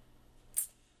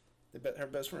 Her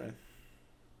best friend.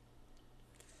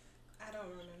 I don't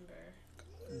remember.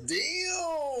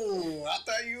 Damn! I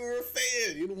thought you were a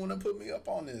fan. You don't want to put me up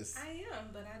on this. I am,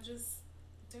 but there's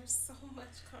so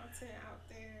much content out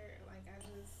there. Like, I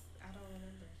don't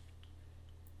remember.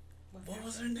 What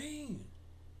was her name?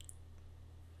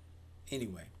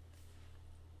 Anyway,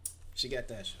 she got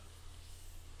that show.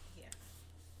 Yeah.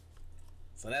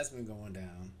 So that's been going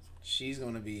down. She's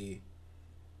going to be...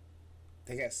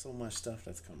 They got so much stuff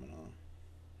that's coming on.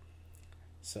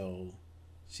 So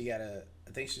she got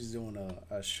I think she's doing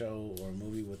a show or a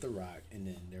movie with The Rock, and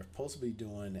then they're supposed to be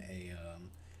doing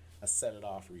a Set It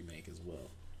Off remake as well.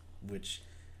 Which,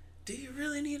 do you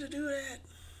really need to do that?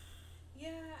 Yeah,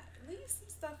 leave some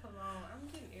stuff alone. I'm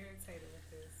getting irritated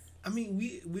with this. I mean,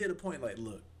 we at a point like,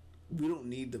 look, we don't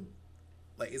need the...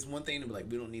 Like, it's one thing to be like,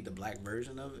 we don't need the black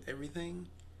version of everything.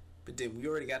 But then we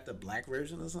already got the black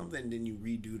version of something, then you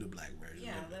redo the black version.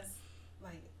 Yeah, that's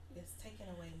like, it's taking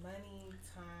away money,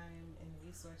 time, and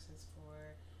resources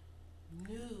for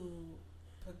new,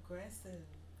 progressive,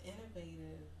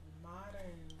 innovative,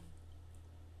 modern,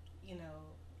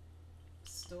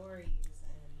 stories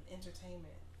and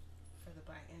entertainment for the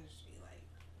black industry. Like,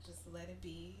 just let it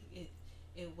be.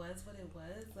 It was what it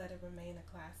was. Let it remain a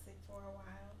classic for a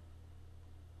while.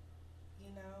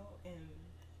 And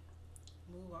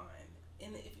move on.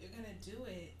 And if you're gonna do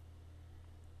it,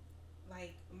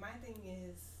 like, my thing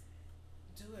is,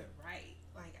 do it right.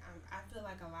 Like, I feel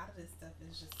like a lot of this stuff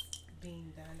is just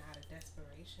being done out of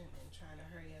desperation and trying to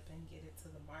hurry up and get it to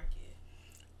the market.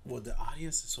 Well, the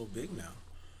audience is so big now.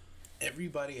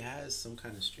 Everybody has some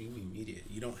kind of streaming media.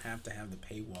 You don't have to have the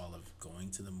paywall of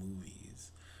going to the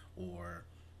movies, or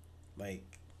like,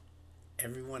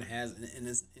 everyone has,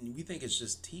 and we think it's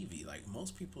just TV. Like,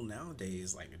 most people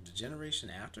nowadays, like the generation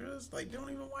after us, like, they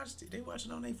don't even watch it. They watch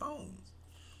it on their phones.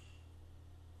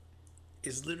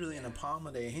 It's literally in the palm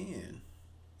of their hand,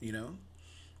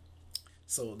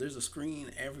 So there's a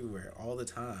screen everywhere all the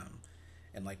time,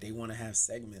 and like, they want to have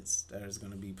segments that is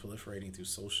going to be proliferating through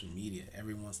social media.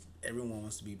 Everyone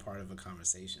wants to be part of a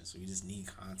conversation, so you just need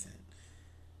content.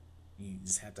 You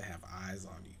just have to have eyes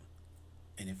on you.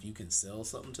 And if you can sell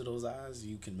something to those eyes,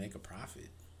 you can make a profit.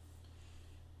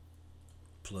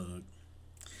 Plug.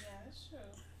 Yeah, that's true.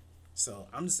 So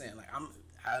I'm just saying, like,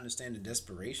 I understand the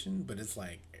desperation, but it's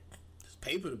like, there's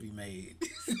paper to be made.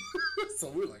 So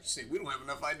we're like, shit, we don't have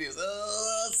enough ideas.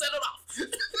 Set it off.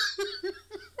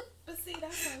 But see,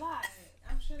 that's a lot.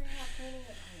 I'm sure they have plenty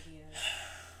of ideas.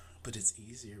 But it's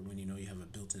easier when you know you have a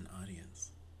built-in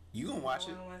audience. You gonna watch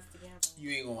it? No one wants to gamble.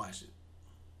 You ain't gonna watch it.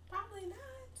 Probably not.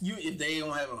 If they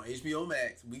don't have it on HBO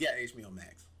Max, we got HBO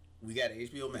Max. We got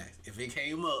HBO Max. If it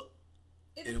came up,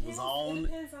 it was on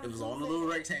the little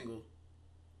rectangle.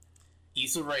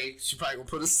 Issa Rae, she probably gonna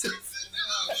put herself.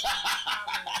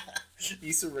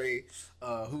 Issa Rae,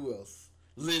 who else?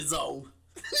 Lizzo.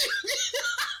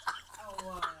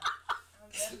 Oh,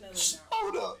 I'm definitely not.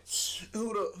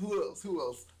 Hold up. Who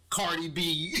else? Cardi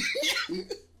B.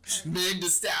 Meg Thee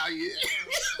Stallion.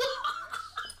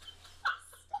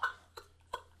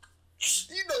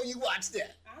 You know you watch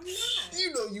that. I'm not.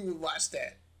 You know you would watch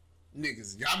that.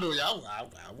 Niggas, y'all know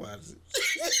I watch it.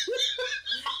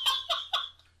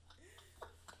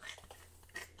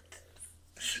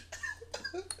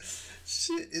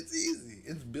 Shit, it's easy.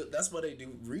 It's built. That's why they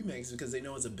do remakes, because they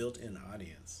know it's a built-in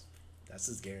audience. That's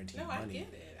just guaranteed No, money. I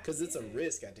get it. Because it's a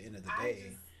risk at the end of the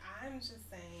day. I'm just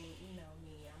saying,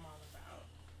 me, I'm all about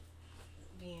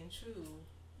being true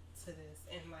to this,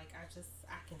 and like, I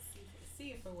can see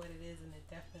it for what it is, and it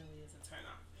definitely is a turn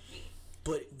off for me.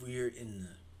 But we're in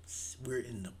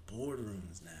the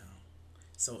boardrooms now.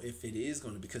 So if it is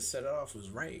going to, because Set It Off was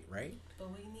right? But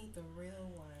we need the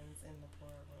real ones in the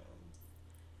boardrooms.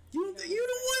 You the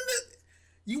one that,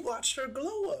 you watched her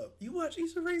glow up. You watch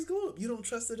Issa Rae's glow up. You don't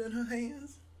trust it in her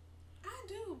hands? I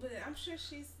do, but I'm sure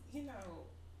she's,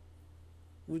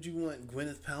 Would you want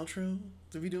Gwyneth Paltrow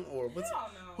to be doing, or what's Hell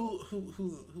no.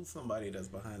 who's somebody that's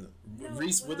behind it? No,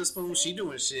 Reese what I'm Witherspoon, she saying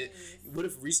doing shit. is- What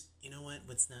if Reese? You know what?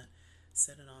 What's not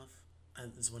Set It Off?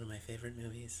 Is one of my favorite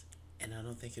movies, and I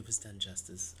don't think it was done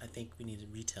justice. I think we need to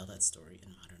retell that story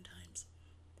in modern times.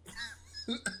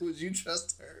 Would you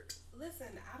trust her?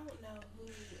 Listen, I don't know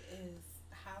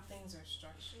how things are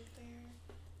structured there.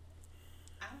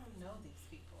 I don't know these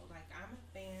people. Like, I was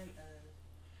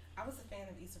a fan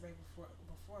of Issa Rae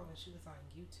before when she was on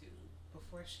YouTube,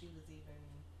 before she was even,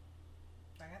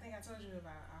 like, I think I told you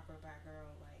about Awkward Black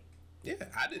Girl, like, Yeah,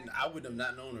 I wouldn't have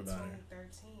not known about her.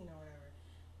 2013 or whatever.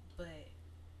 But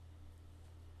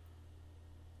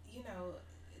you know,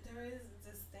 there is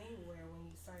this thing where when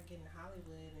you start getting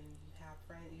Hollywood and you have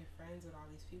you're friends with all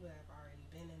these people that have already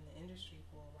been in the industry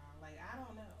for a while. Like, I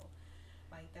don't know.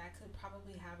 Like, that could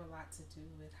probably have a lot to do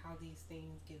with how these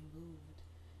things get moved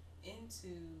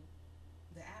into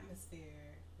the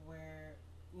atmosphere where,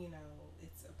 you know,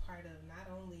 it's a part of not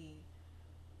only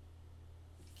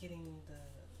getting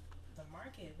the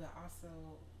market, but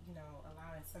also, you know,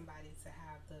 allowing somebody to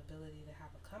have the ability to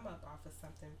have a come up off of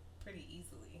something pretty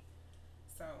easily.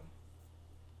 So,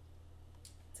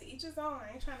 to each his own.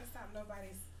 I ain't trying to stop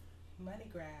nobody's money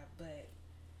grab, but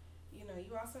you know,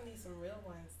 you also need some real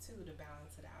ones too to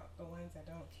balance it out. The ones that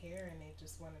don't care and they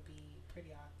just want to be pretty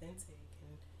authentic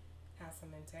and have some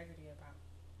integrity about.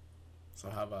 So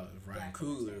how about if Ryan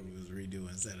Coogler was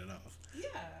redoing Set It Off? Yeah,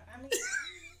 I mean.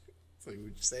 So what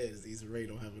you say is Issa Rae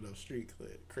don't have enough street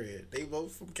cred. They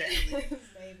both from Cali.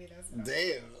 Maybe that's what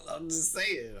Damn, I'm just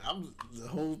saying. The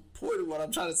whole point of what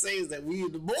I'm trying to say is that we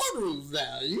in the boardrooms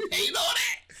now. You hate on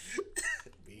that.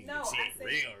 No, I said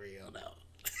real now.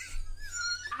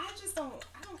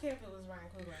 I don't care if it was Ryan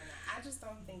Coogler or not. I just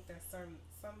don't think that some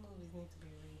movies need to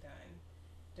be redone.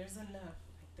 There's enough.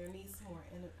 Like, there needs more,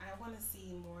 and I want to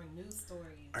see more news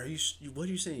stories. What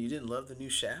are you saying? You didn't love the new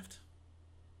Shaft?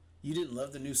 You didn't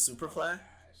love the new Superfly? Oh,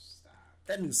 gosh, stop.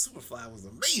 That new Superfly was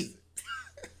amazing.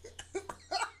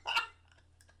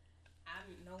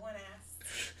 No one asked.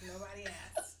 Nobody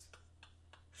asked.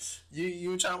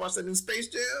 You trying to watch that new Space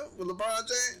Jam with LeBron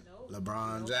James? Nope.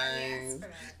 LeBron Nobody James. asked for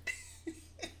that.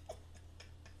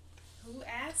 Who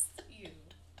asked you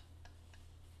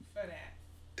for that?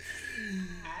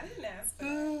 I didn't ask for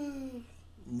that.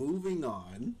 Moving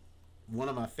on. One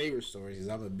of my favorite stories is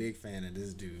I'm a big fan of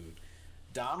this dude.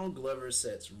 Donald Glover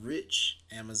sets rich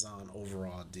Amazon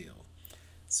overall deal.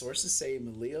 Sources say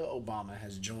Malia Obama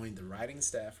has joined the writing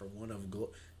staff for one of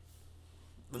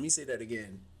let me say that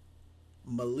again.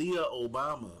 Malia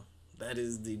Obama, that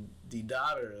is the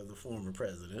daughter of the former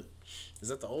president. Is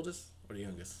that the oldest or the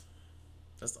youngest?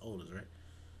 That's the oldest, right?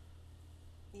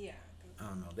 Yeah. I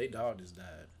don't know. They dog just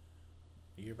died.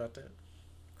 You hear about that?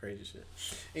 Crazy shit.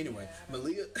 Anyway, Yeah,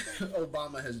 Malia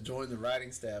Obama has joined the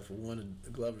writing staff for one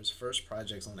of Glover's first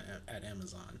projects at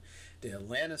Amazon. The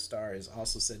Atlanta star is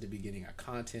also said to be getting a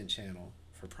content channel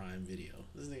for Prime Video.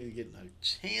 This nigga getting a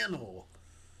channel.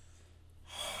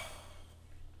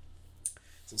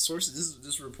 So sources. This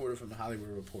is reported from the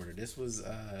Hollywood Reporter. This was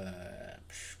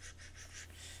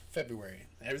February.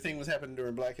 Everything was happening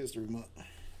during Black History Month.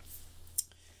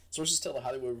 Sources tell the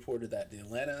Hollywood Reporter that the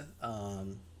Atlanta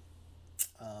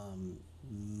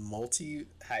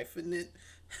multi-hyphenate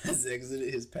has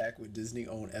exited his pact with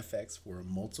Disney-owned FX for a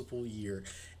multiple-year,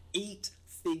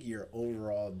 8-figure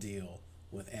overall deal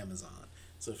with Amazon.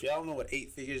 So if y'all don't know what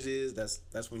 8 figures is,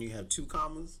 that's when you have 2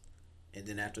 commas, and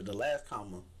then after the last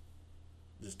comma,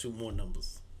 there's 2 more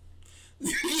numbers.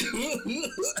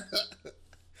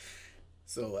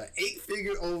 So, an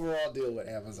 8-figure overall deal with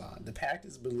Amazon. The pact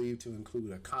is believed to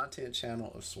include a content channel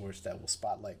of sorts that will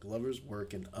spotlight Glover's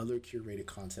work and other curated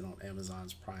content on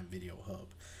Amazon's Prime Video hub.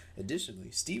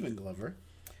 Additionally, Stephen Glover,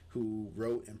 who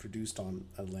wrote and produced on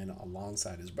Atlanta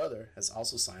alongside his brother, has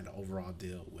also signed an overall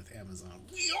deal with Amazon.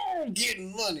 We all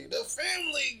getting money. The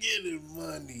family getting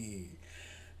money.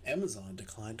 Amazon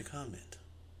declined to comment.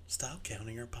 Stop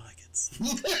counting our pockets.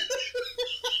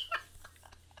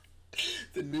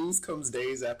 The news comes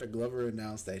days after Glover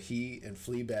announced that he and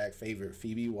Fleabag favorite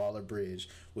Phoebe Waller-Bridge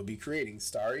would be creating,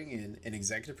 starring in, and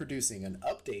executive producing an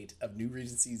update of New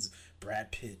Regency's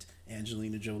Brad Pitt,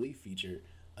 Angelina Jolie feature,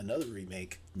 another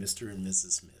remake, Mr. and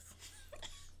Mrs. Smith.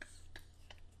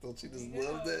 Don't you just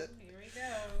love that? Here we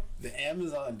go. The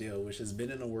Amazon deal, which has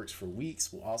been in the works for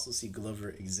weeks, will also see Glover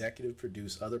executive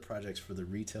produce other projects for the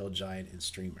retail giant and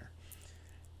streamer.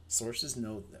 Sources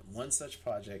note that one such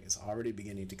project is already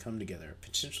beginning to come together, a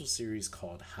potential series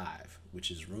called Hive,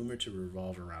 which is rumored to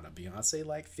revolve around a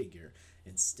Beyonce-like figure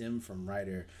and stem from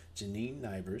writer Janine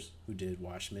Nibers, who did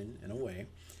Watchmen and Away.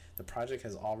 The project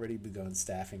has already begun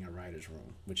staffing a writer's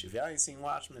room, which if y'all ain't seen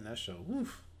Watchmen, that show,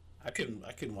 woof, I couldn't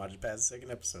watch it past the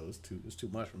second episode. It's too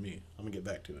much for me. I'm gonna get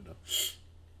back to it though.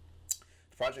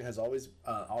 The project has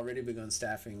already begun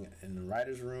staffing in the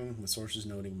writer's room, with sources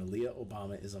noting Malia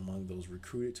Obama is among those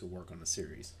recruited to work on the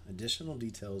series. Additional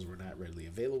details were not readily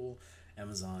available.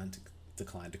 Amazon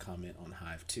declined to comment on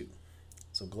Hive 2.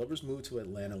 So Glover's move to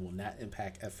Atlanta will not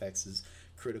impact FX's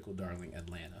critical darling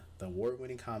Atlanta. The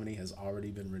award-winning comedy has already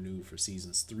been renewed for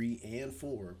seasons 3 and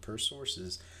 4 per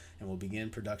sources and will begin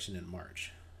production in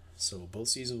March. So both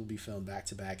seasons will be filmed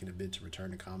back-to-back in a bid to return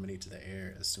the comedy to the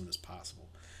air as soon as possible.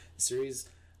 The series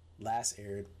last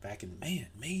aired back in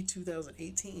May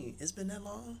 2018. It's been that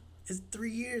long. It's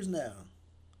 3 years now.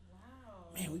 Wow.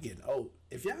 Man, we getting old.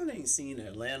 If y'all ain't seen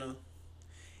Atlanta,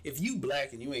 if you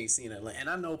black and you ain't seen Atlanta, and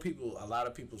I know a lot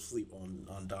of people sleep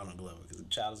on Donald Glover because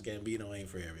Childish Gambino ain't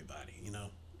for everybody, you know.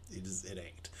 It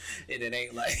ain't. And it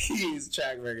ain't like his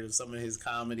track record of some of his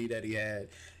comedy that he had.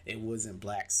 It wasn't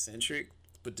black centric,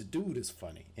 but the dude is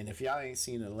funny. And if y'all ain't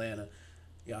seen Atlanta,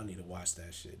 y'all need to watch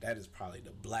that shit. That is probably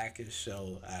the blackest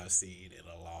show I've seen in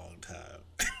a long time.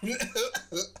 Yeah,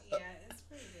 it's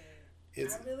pretty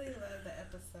good. I really love the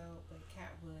episode with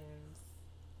Cat Williams.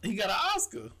 He got an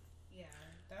Oscar. Yeah.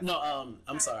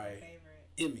 I'm sorry. My favorite.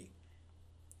 Emmy.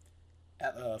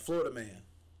 At Florida Man.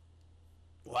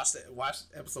 Watch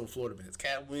episode Florida Man. It's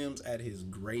Cat Williams at his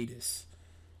greatest.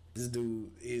 This dude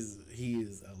is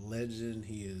a legend.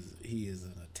 He is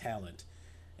a talent,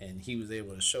 and he was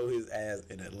able to show his ass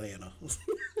in Atlanta.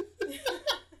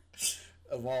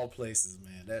 Of all places,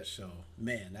 man. That show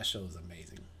is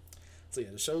amazing. So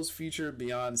yeah, the show's future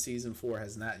beyond season 4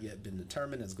 has not yet been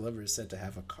determined, as Glover is said to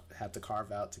have to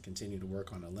carve out to continue to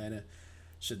work on Atlanta,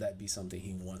 should that be something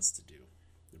he wants to do.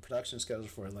 The production schedule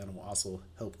for Atlanta will also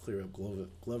help clear up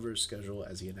Glover's schedule,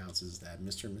 as he announces that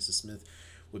Mr. and Mrs. Smith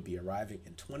would be arriving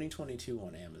in 2022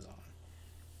 on Amazon.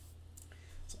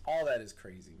 So all that is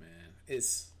crazy, man.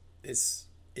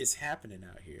 It's happening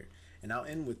out here. And I'll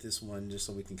end with this one just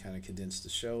so we can kind of condense the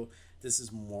show. This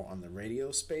is more on the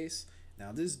radio space.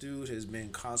 Now, this dude has been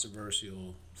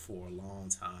controversial for a long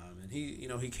time, and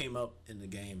he came up in the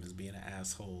game as being an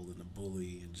asshole and a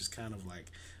bully and just kind of like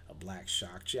a black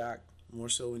shock jock, more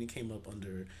so when he came up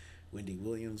under Wendy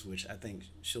Williams, which I think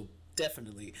she'll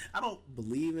definitely, I don't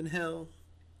believe in hell,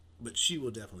 but she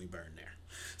will definitely burn there.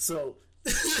 So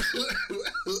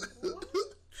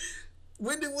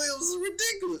Wendy Williams is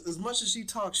ridiculous. As much as she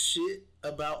talks shit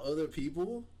about other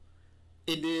people,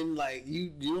 and then like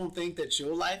you don't think that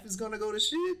your life is gonna go to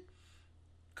shit?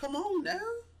 Come on now.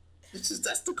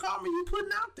 That's the karma you're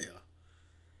putting out there.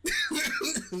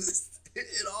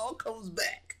 It all comes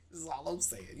back. This is all I'm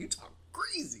saying. You talk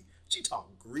greasy. She talk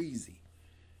greasy.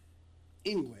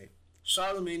 Anyway,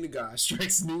 Charlamagne the God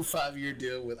strikes new 5-year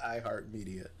deal with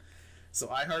iHeartMedia. So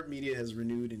iHeartMedia has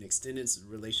renewed and extended its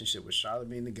relationship with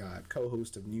Charlamagne the God,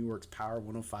 co-host of New York's Power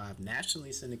 105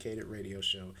 nationally syndicated radio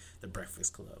show, The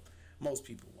Breakfast Club. Most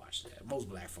people watch that. Most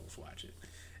black folks watch it.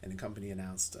 And the company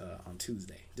announced on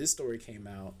Tuesday. This story came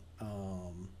out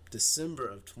December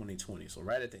of 2020, so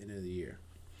right at the end of the year.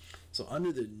 So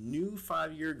under the new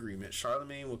 5-year agreement,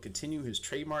 Charlamagne will continue his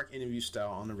trademark interview style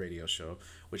on the radio show,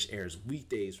 which airs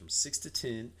weekdays from 6 to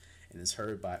 10 and is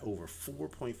heard by over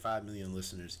 4.5 million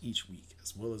listeners each week,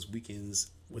 as well as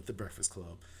weekends with The Breakfast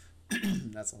Club.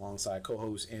 That's alongside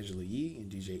co-host Angela Yee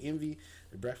and DJ Envy.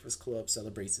 The Breakfast Club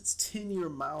celebrates its 10-year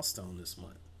milestone this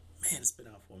month. Man, it's been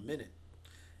out for a minute.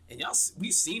 And y'all,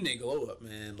 we've seen they glow up,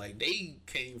 man. Like, they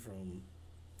came from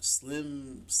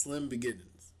slim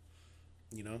beginnings,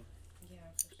 you know? Yeah,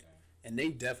 for sure. And they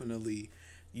definitely,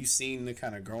 you seen the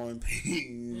kind of growing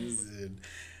pains, and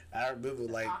I remember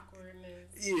the like awkwardness.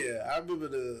 Yeah, I remember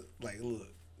look,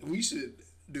 we should,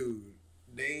 dude,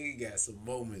 they got some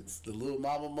moments. The Little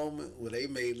Mama moment where they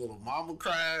made Little Mama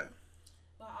cry.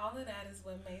 Well, all of that is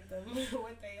what made them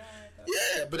what they are. Though.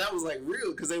 Yeah, but that was like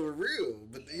real because they were real.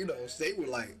 But you know, they were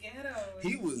like, ghetto.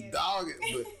 He was dogging,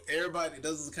 but everybody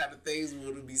does the kind of things we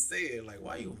would be saying. Like,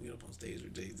 why you gonna get up on stage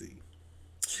with Jay-Z?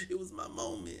 It was my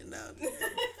moment. Now,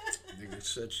 nigga,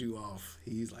 shut you off.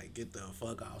 He's like, get the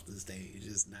fuck off the stage.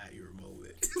 It's not your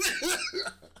moment.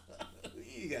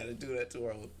 You gotta do that to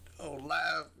our own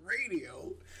live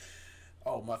radio.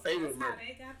 Oh, my favorite That's how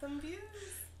they got them views.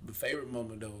 The favorite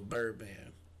moment though was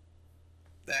Birdman.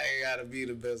 That ain't gotta be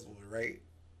the best one, right?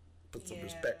 Put some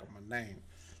respect on my name.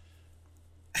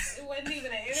 It wasn't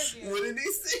even an interview. What did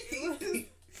he say?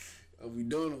 Are we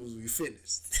done or was we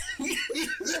finished? Yeah,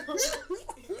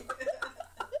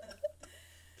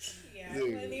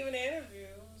 it wasn't even an interview.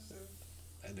 It was just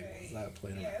that nigga was not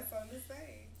playing. Yeah, it's on the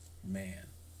stage. Man.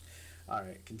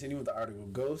 Alright, continue with the article.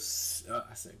 Ghosts.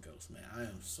 I said ghosts, man. I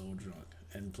am so drunk.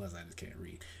 And plus, I just can't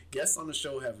read. Guests on the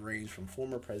show have ranged from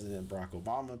former President Barack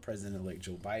Obama, President-elect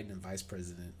Joe Biden, and Vice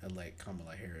President-elect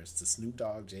Kamala Harris to Snoop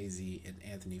Dogg, Jay-Z, and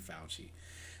Anthony Fauci.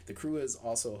 The crew has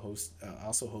also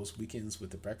hosts Weekends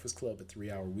with the Breakfast Club, a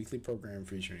 3-hour weekly program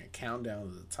featuring a countdown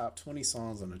of the top 20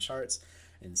 songs on the charts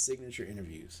and signature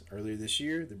interviews. Earlier this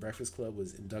year, the Breakfast Club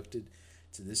was inducted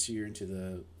into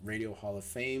the Radio Hall of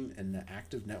Fame and the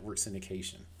Active Network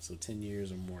Syndication, so 10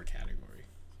 years or more category.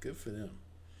 Good for them.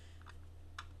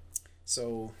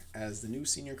 So, as the new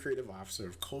Senior Creative Officer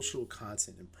of Cultural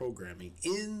Content and Programming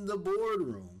in the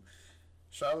boardroom,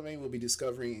 Charlamagne will be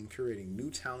discovering and curating new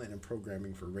talent and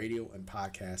programming for radio and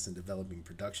podcasts and developing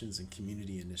productions and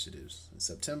community initiatives. In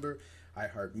September,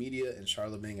 iHeartMedia and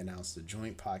Charlamagne announced a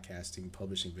joint podcasting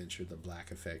publishing venture, the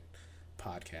Black Effect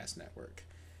Podcast Network.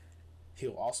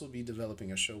 He'll also be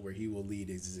developing a show where he will lead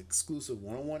his exclusive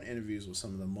one-on-one interviews with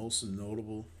some of the most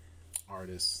notable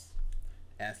artists,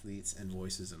 athletes, and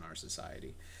voices in our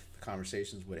society. The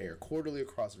conversations would air quarterly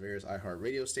across various iHeart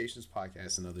radio stations,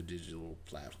 podcasts, and other digital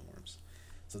platforms.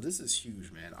 So this is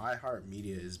huge, man.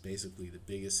 iHeartMedia is basically the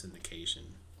biggest syndication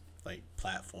like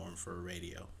platform for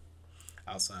radio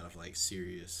outside of like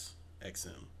Sirius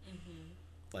XM.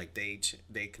 Like they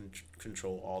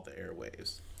control all the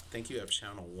airwaves. I think you have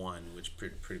Channel 1, which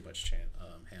pretty much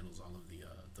handles all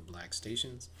of the black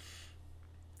stations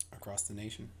across the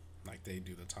nation. Like they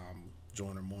do the Tom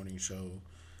Joyner morning show.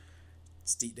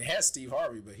 They had Steve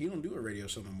Harvey, but he don't do a radio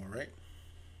show no more, right?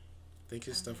 I think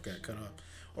his stuff got cut off.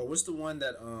 Or what's the one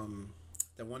that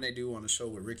one they do on the show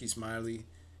with Ricky Smiley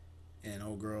and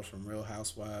old girl from Real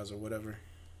Housewives or whatever?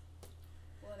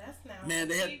 Well, that's now Man, on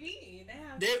they had- TV.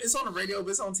 It's on the radio,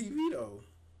 but it's on TV though.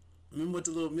 Remember with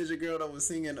the little midget girl that was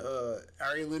singing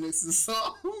Ari Lennox's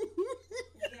song?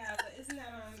 Yeah, but isn't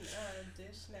that on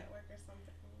Dish Network or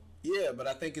something? Yeah, but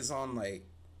I think it's on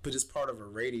but it's part of a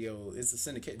radio. It's a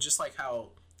syndicate, just like how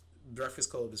Breakfast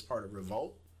Club is part of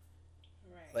Revolt.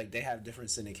 Right. Like they have different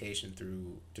syndication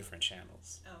through different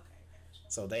channels. Okay, gotcha.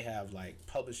 So they have like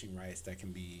publishing rights that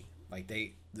can be like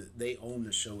they own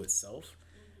the show itself,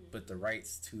 but the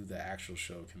rights to the actual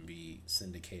show can be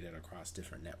syndicated across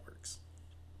different networks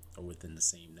or within the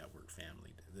same network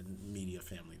family, the media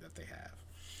family that they have.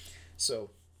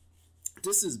 So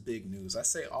this is big news. I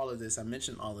say all of this. I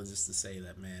mentioned all of this to say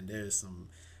that, man, there's some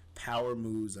power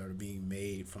moves that are being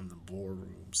made from the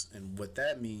boardrooms. And what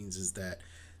that means is that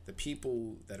the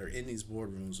people that are in these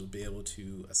boardrooms will be able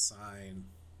to assign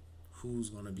who's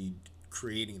going to be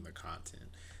creating the content.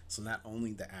 So not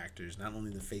only the actors, not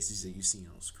only the faces that you see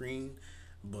on screen,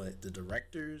 but the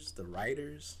directors, the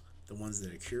writers, the ones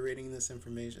that are curating this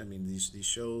information, these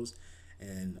shows,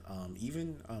 and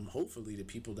even hopefully the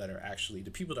people that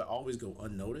always go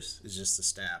unnoticed is just the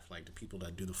staff, like the people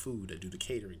that do the food, that do the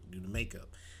catering, do the makeup,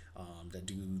 that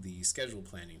do the schedule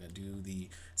planning, that do the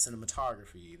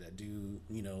cinematography, that do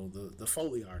the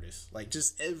Foley artists, like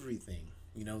just everything.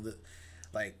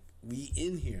 We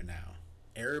in here now.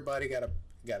 Everybody got a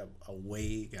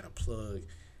plug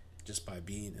just by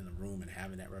being in the room and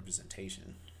having that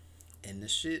representation. And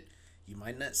this shit, you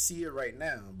might not see it right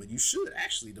now, but you should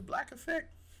actually. The Black Effect,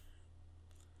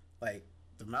 like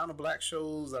the amount of black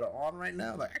shows that are on right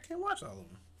now, like I can't watch all of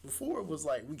them. Before it was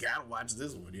like we gotta watch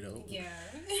this one, Yeah.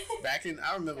 Back in,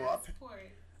 I remember One of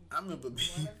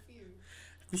few.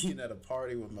 being at a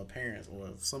party with my parents or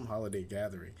some holiday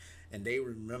gathering, and they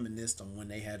reminisced on when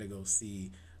they had to go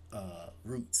see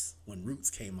Roots, when Roots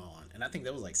came on, and I think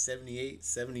that was like 78,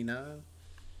 79,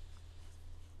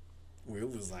 where it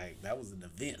was like that was an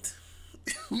event.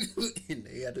 And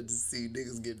they had to just see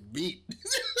niggas get beat.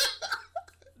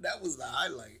 That was the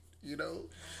highlight, I'm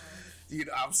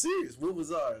serious. What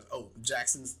was ours? Oh,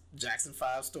 Jackson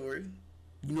 5 story.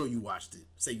 You watched it.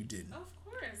 Say you didn't. Of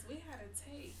course, we had a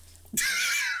tape. Yeah.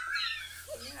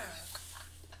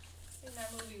 Seen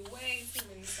that movie way too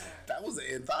many times. That was an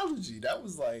anthology. That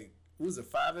was like, was it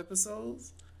 5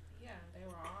 episodes? Yeah, they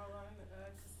were all on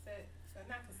cassettes.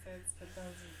 Not cassettes, but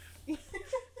those.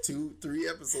 2-3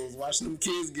 episodes watching them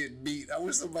kids get beat. I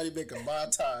wish somebody make a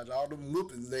montage of all them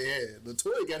whoopings they had.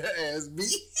 LaToya got her ass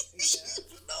beat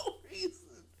for no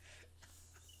reason.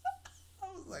 I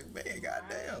was like, man,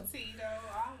 goddamn. Tito,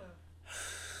 all of.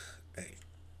 Hey,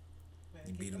 Better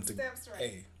you get beat them to steps right.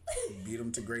 Hey, you beat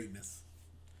them to greatness.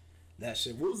 That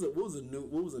shit. What was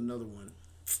another one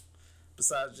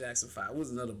besides Jackson 5? What was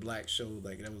another black show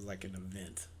like that was like an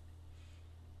event?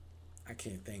 I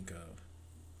can't think of.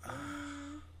 Can't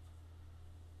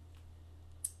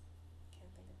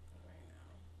think of it right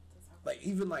now. Like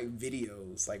even like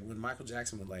videos, like when Michael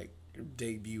Jackson would like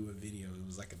debut a video, it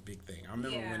was like a big thing. I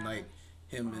remember when like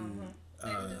him and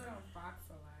they would do it on Fox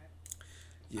a lot.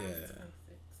 yeah, Fox 26.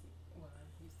 Well, I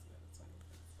used to know the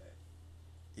 26, but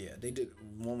yeah, they did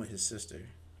one with his sister.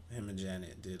 Him and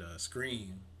Janet did a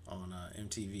Scream on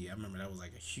MTV. I remember that was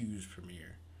like a huge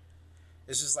premiere.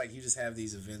 It's just like you just have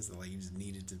these events that like you just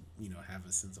needed to have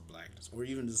a sense of blackness, or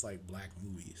even just like black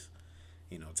movies.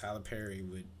 Tyler Perry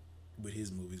with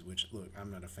his movies, which look, I'm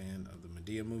not a fan of the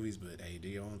Madea movies, but hey, do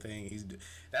your own thing.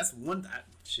 That's one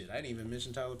shit. I didn't even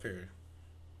mention Tyler Perry.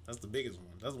 That's the biggest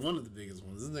one. That's one of the biggest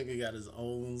ones. This nigga got his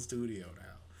own studio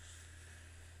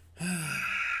now.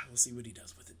 We'll see what he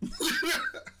does with it. he's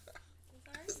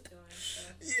already doing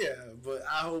stuff. Yeah, but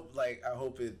I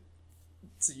hope it,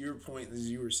 to your point, as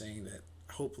you were saying, that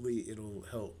hopefully it'll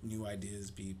help new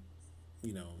ideas be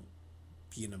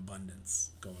in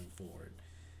abundance going forward,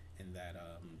 and that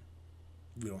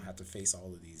we don't have to face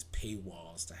all of these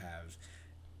paywalls to have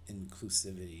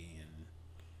inclusivity and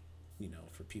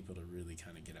for people to really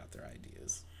kind of get out their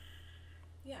ideas.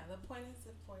 Yeah, the point is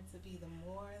for it to be the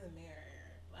more the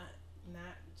merrier,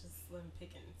 not just slim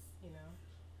pickings,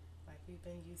 like we've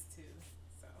been used to.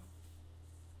 So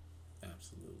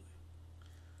absolutely.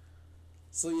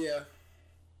 So yeah,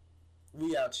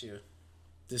 we out here.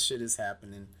 This shit is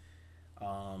happening.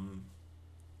 All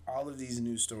of these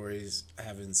news stories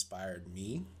have inspired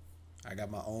me. I got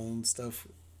my own stuff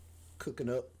cooking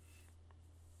up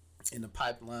in the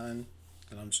pipeline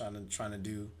that I'm trying to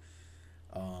do.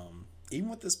 Even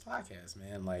with this podcast,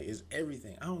 man, like, it's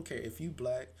everything. I don't care if you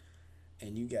black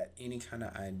and you got any kind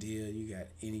of idea, you got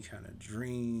any kind of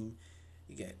dream,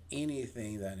 you got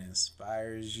anything that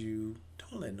inspires you,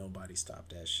 don't let nobody stop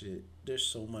that shit. There's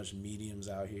so much mediums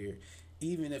out here.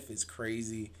 Even if it's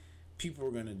crazy, people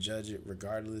are going to judge it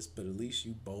regardless, but at least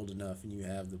you bold enough and you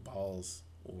have the balls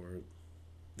or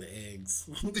the eggs,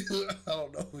 I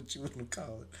don't know what you want to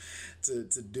call it,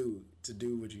 to do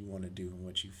what you want to do and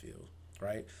what you feel,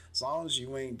 right? As long as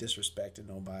you ain't disrespecting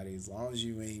nobody, as long as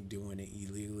you ain't doing it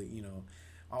illegally,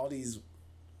 all these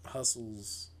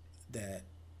hustles that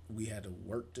we had to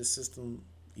work the system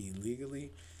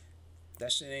illegally,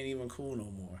 that shit ain't even cool no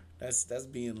more. That's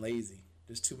being lazy.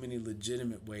 There's too many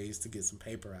legitimate ways to get some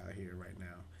paper out here right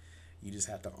now. You just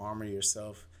have to armor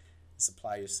yourself,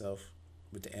 supply yourself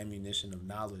with the ammunition of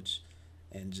knowledge,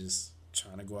 and just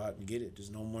trying to go out and get it. There's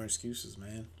no more excuses,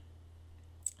 man.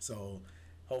 So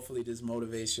hopefully this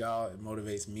motivates y'all. It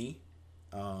motivates me.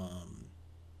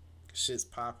 Shit's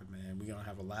popping, man. We're gonna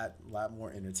have a lot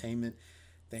more entertainment.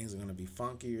 Things are gonna be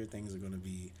funkier. Things are gonna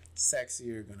be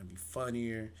sexier. Gonna be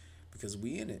funnier, because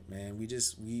we in it, man.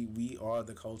 We are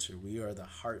the culture. We are the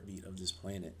heartbeat of this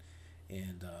planet,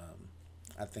 and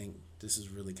I think this is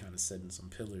really kind of setting some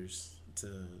pillars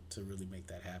to really make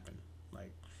that happen.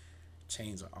 Like,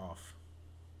 chains are off.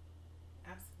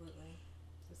 absolutely,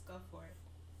 just go for it.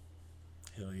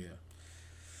 Hell yeah.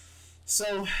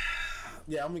 So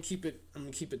yeah, I'm gonna keep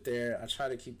it there. I try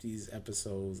to keep these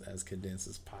episodes as condensed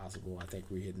as possible. I think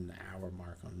we're hitting the hour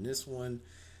mark on this one,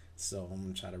 so I'm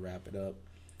gonna try to wrap it up.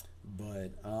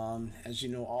 But as you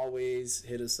know, always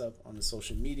hit us up on the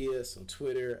social media. So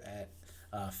Twitter at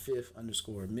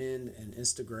 @5_men and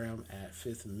Instagram at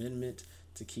 5th Amendment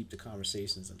to keep the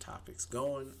conversations and topics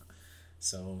going.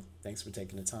 So thanks for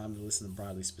taking the time to listen to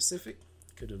Broadly Specific.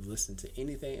 Could have listened to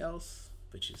anything else,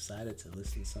 but you decided to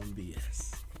listen to some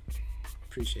BS.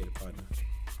 Appreciate it, partner.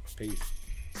 Peace.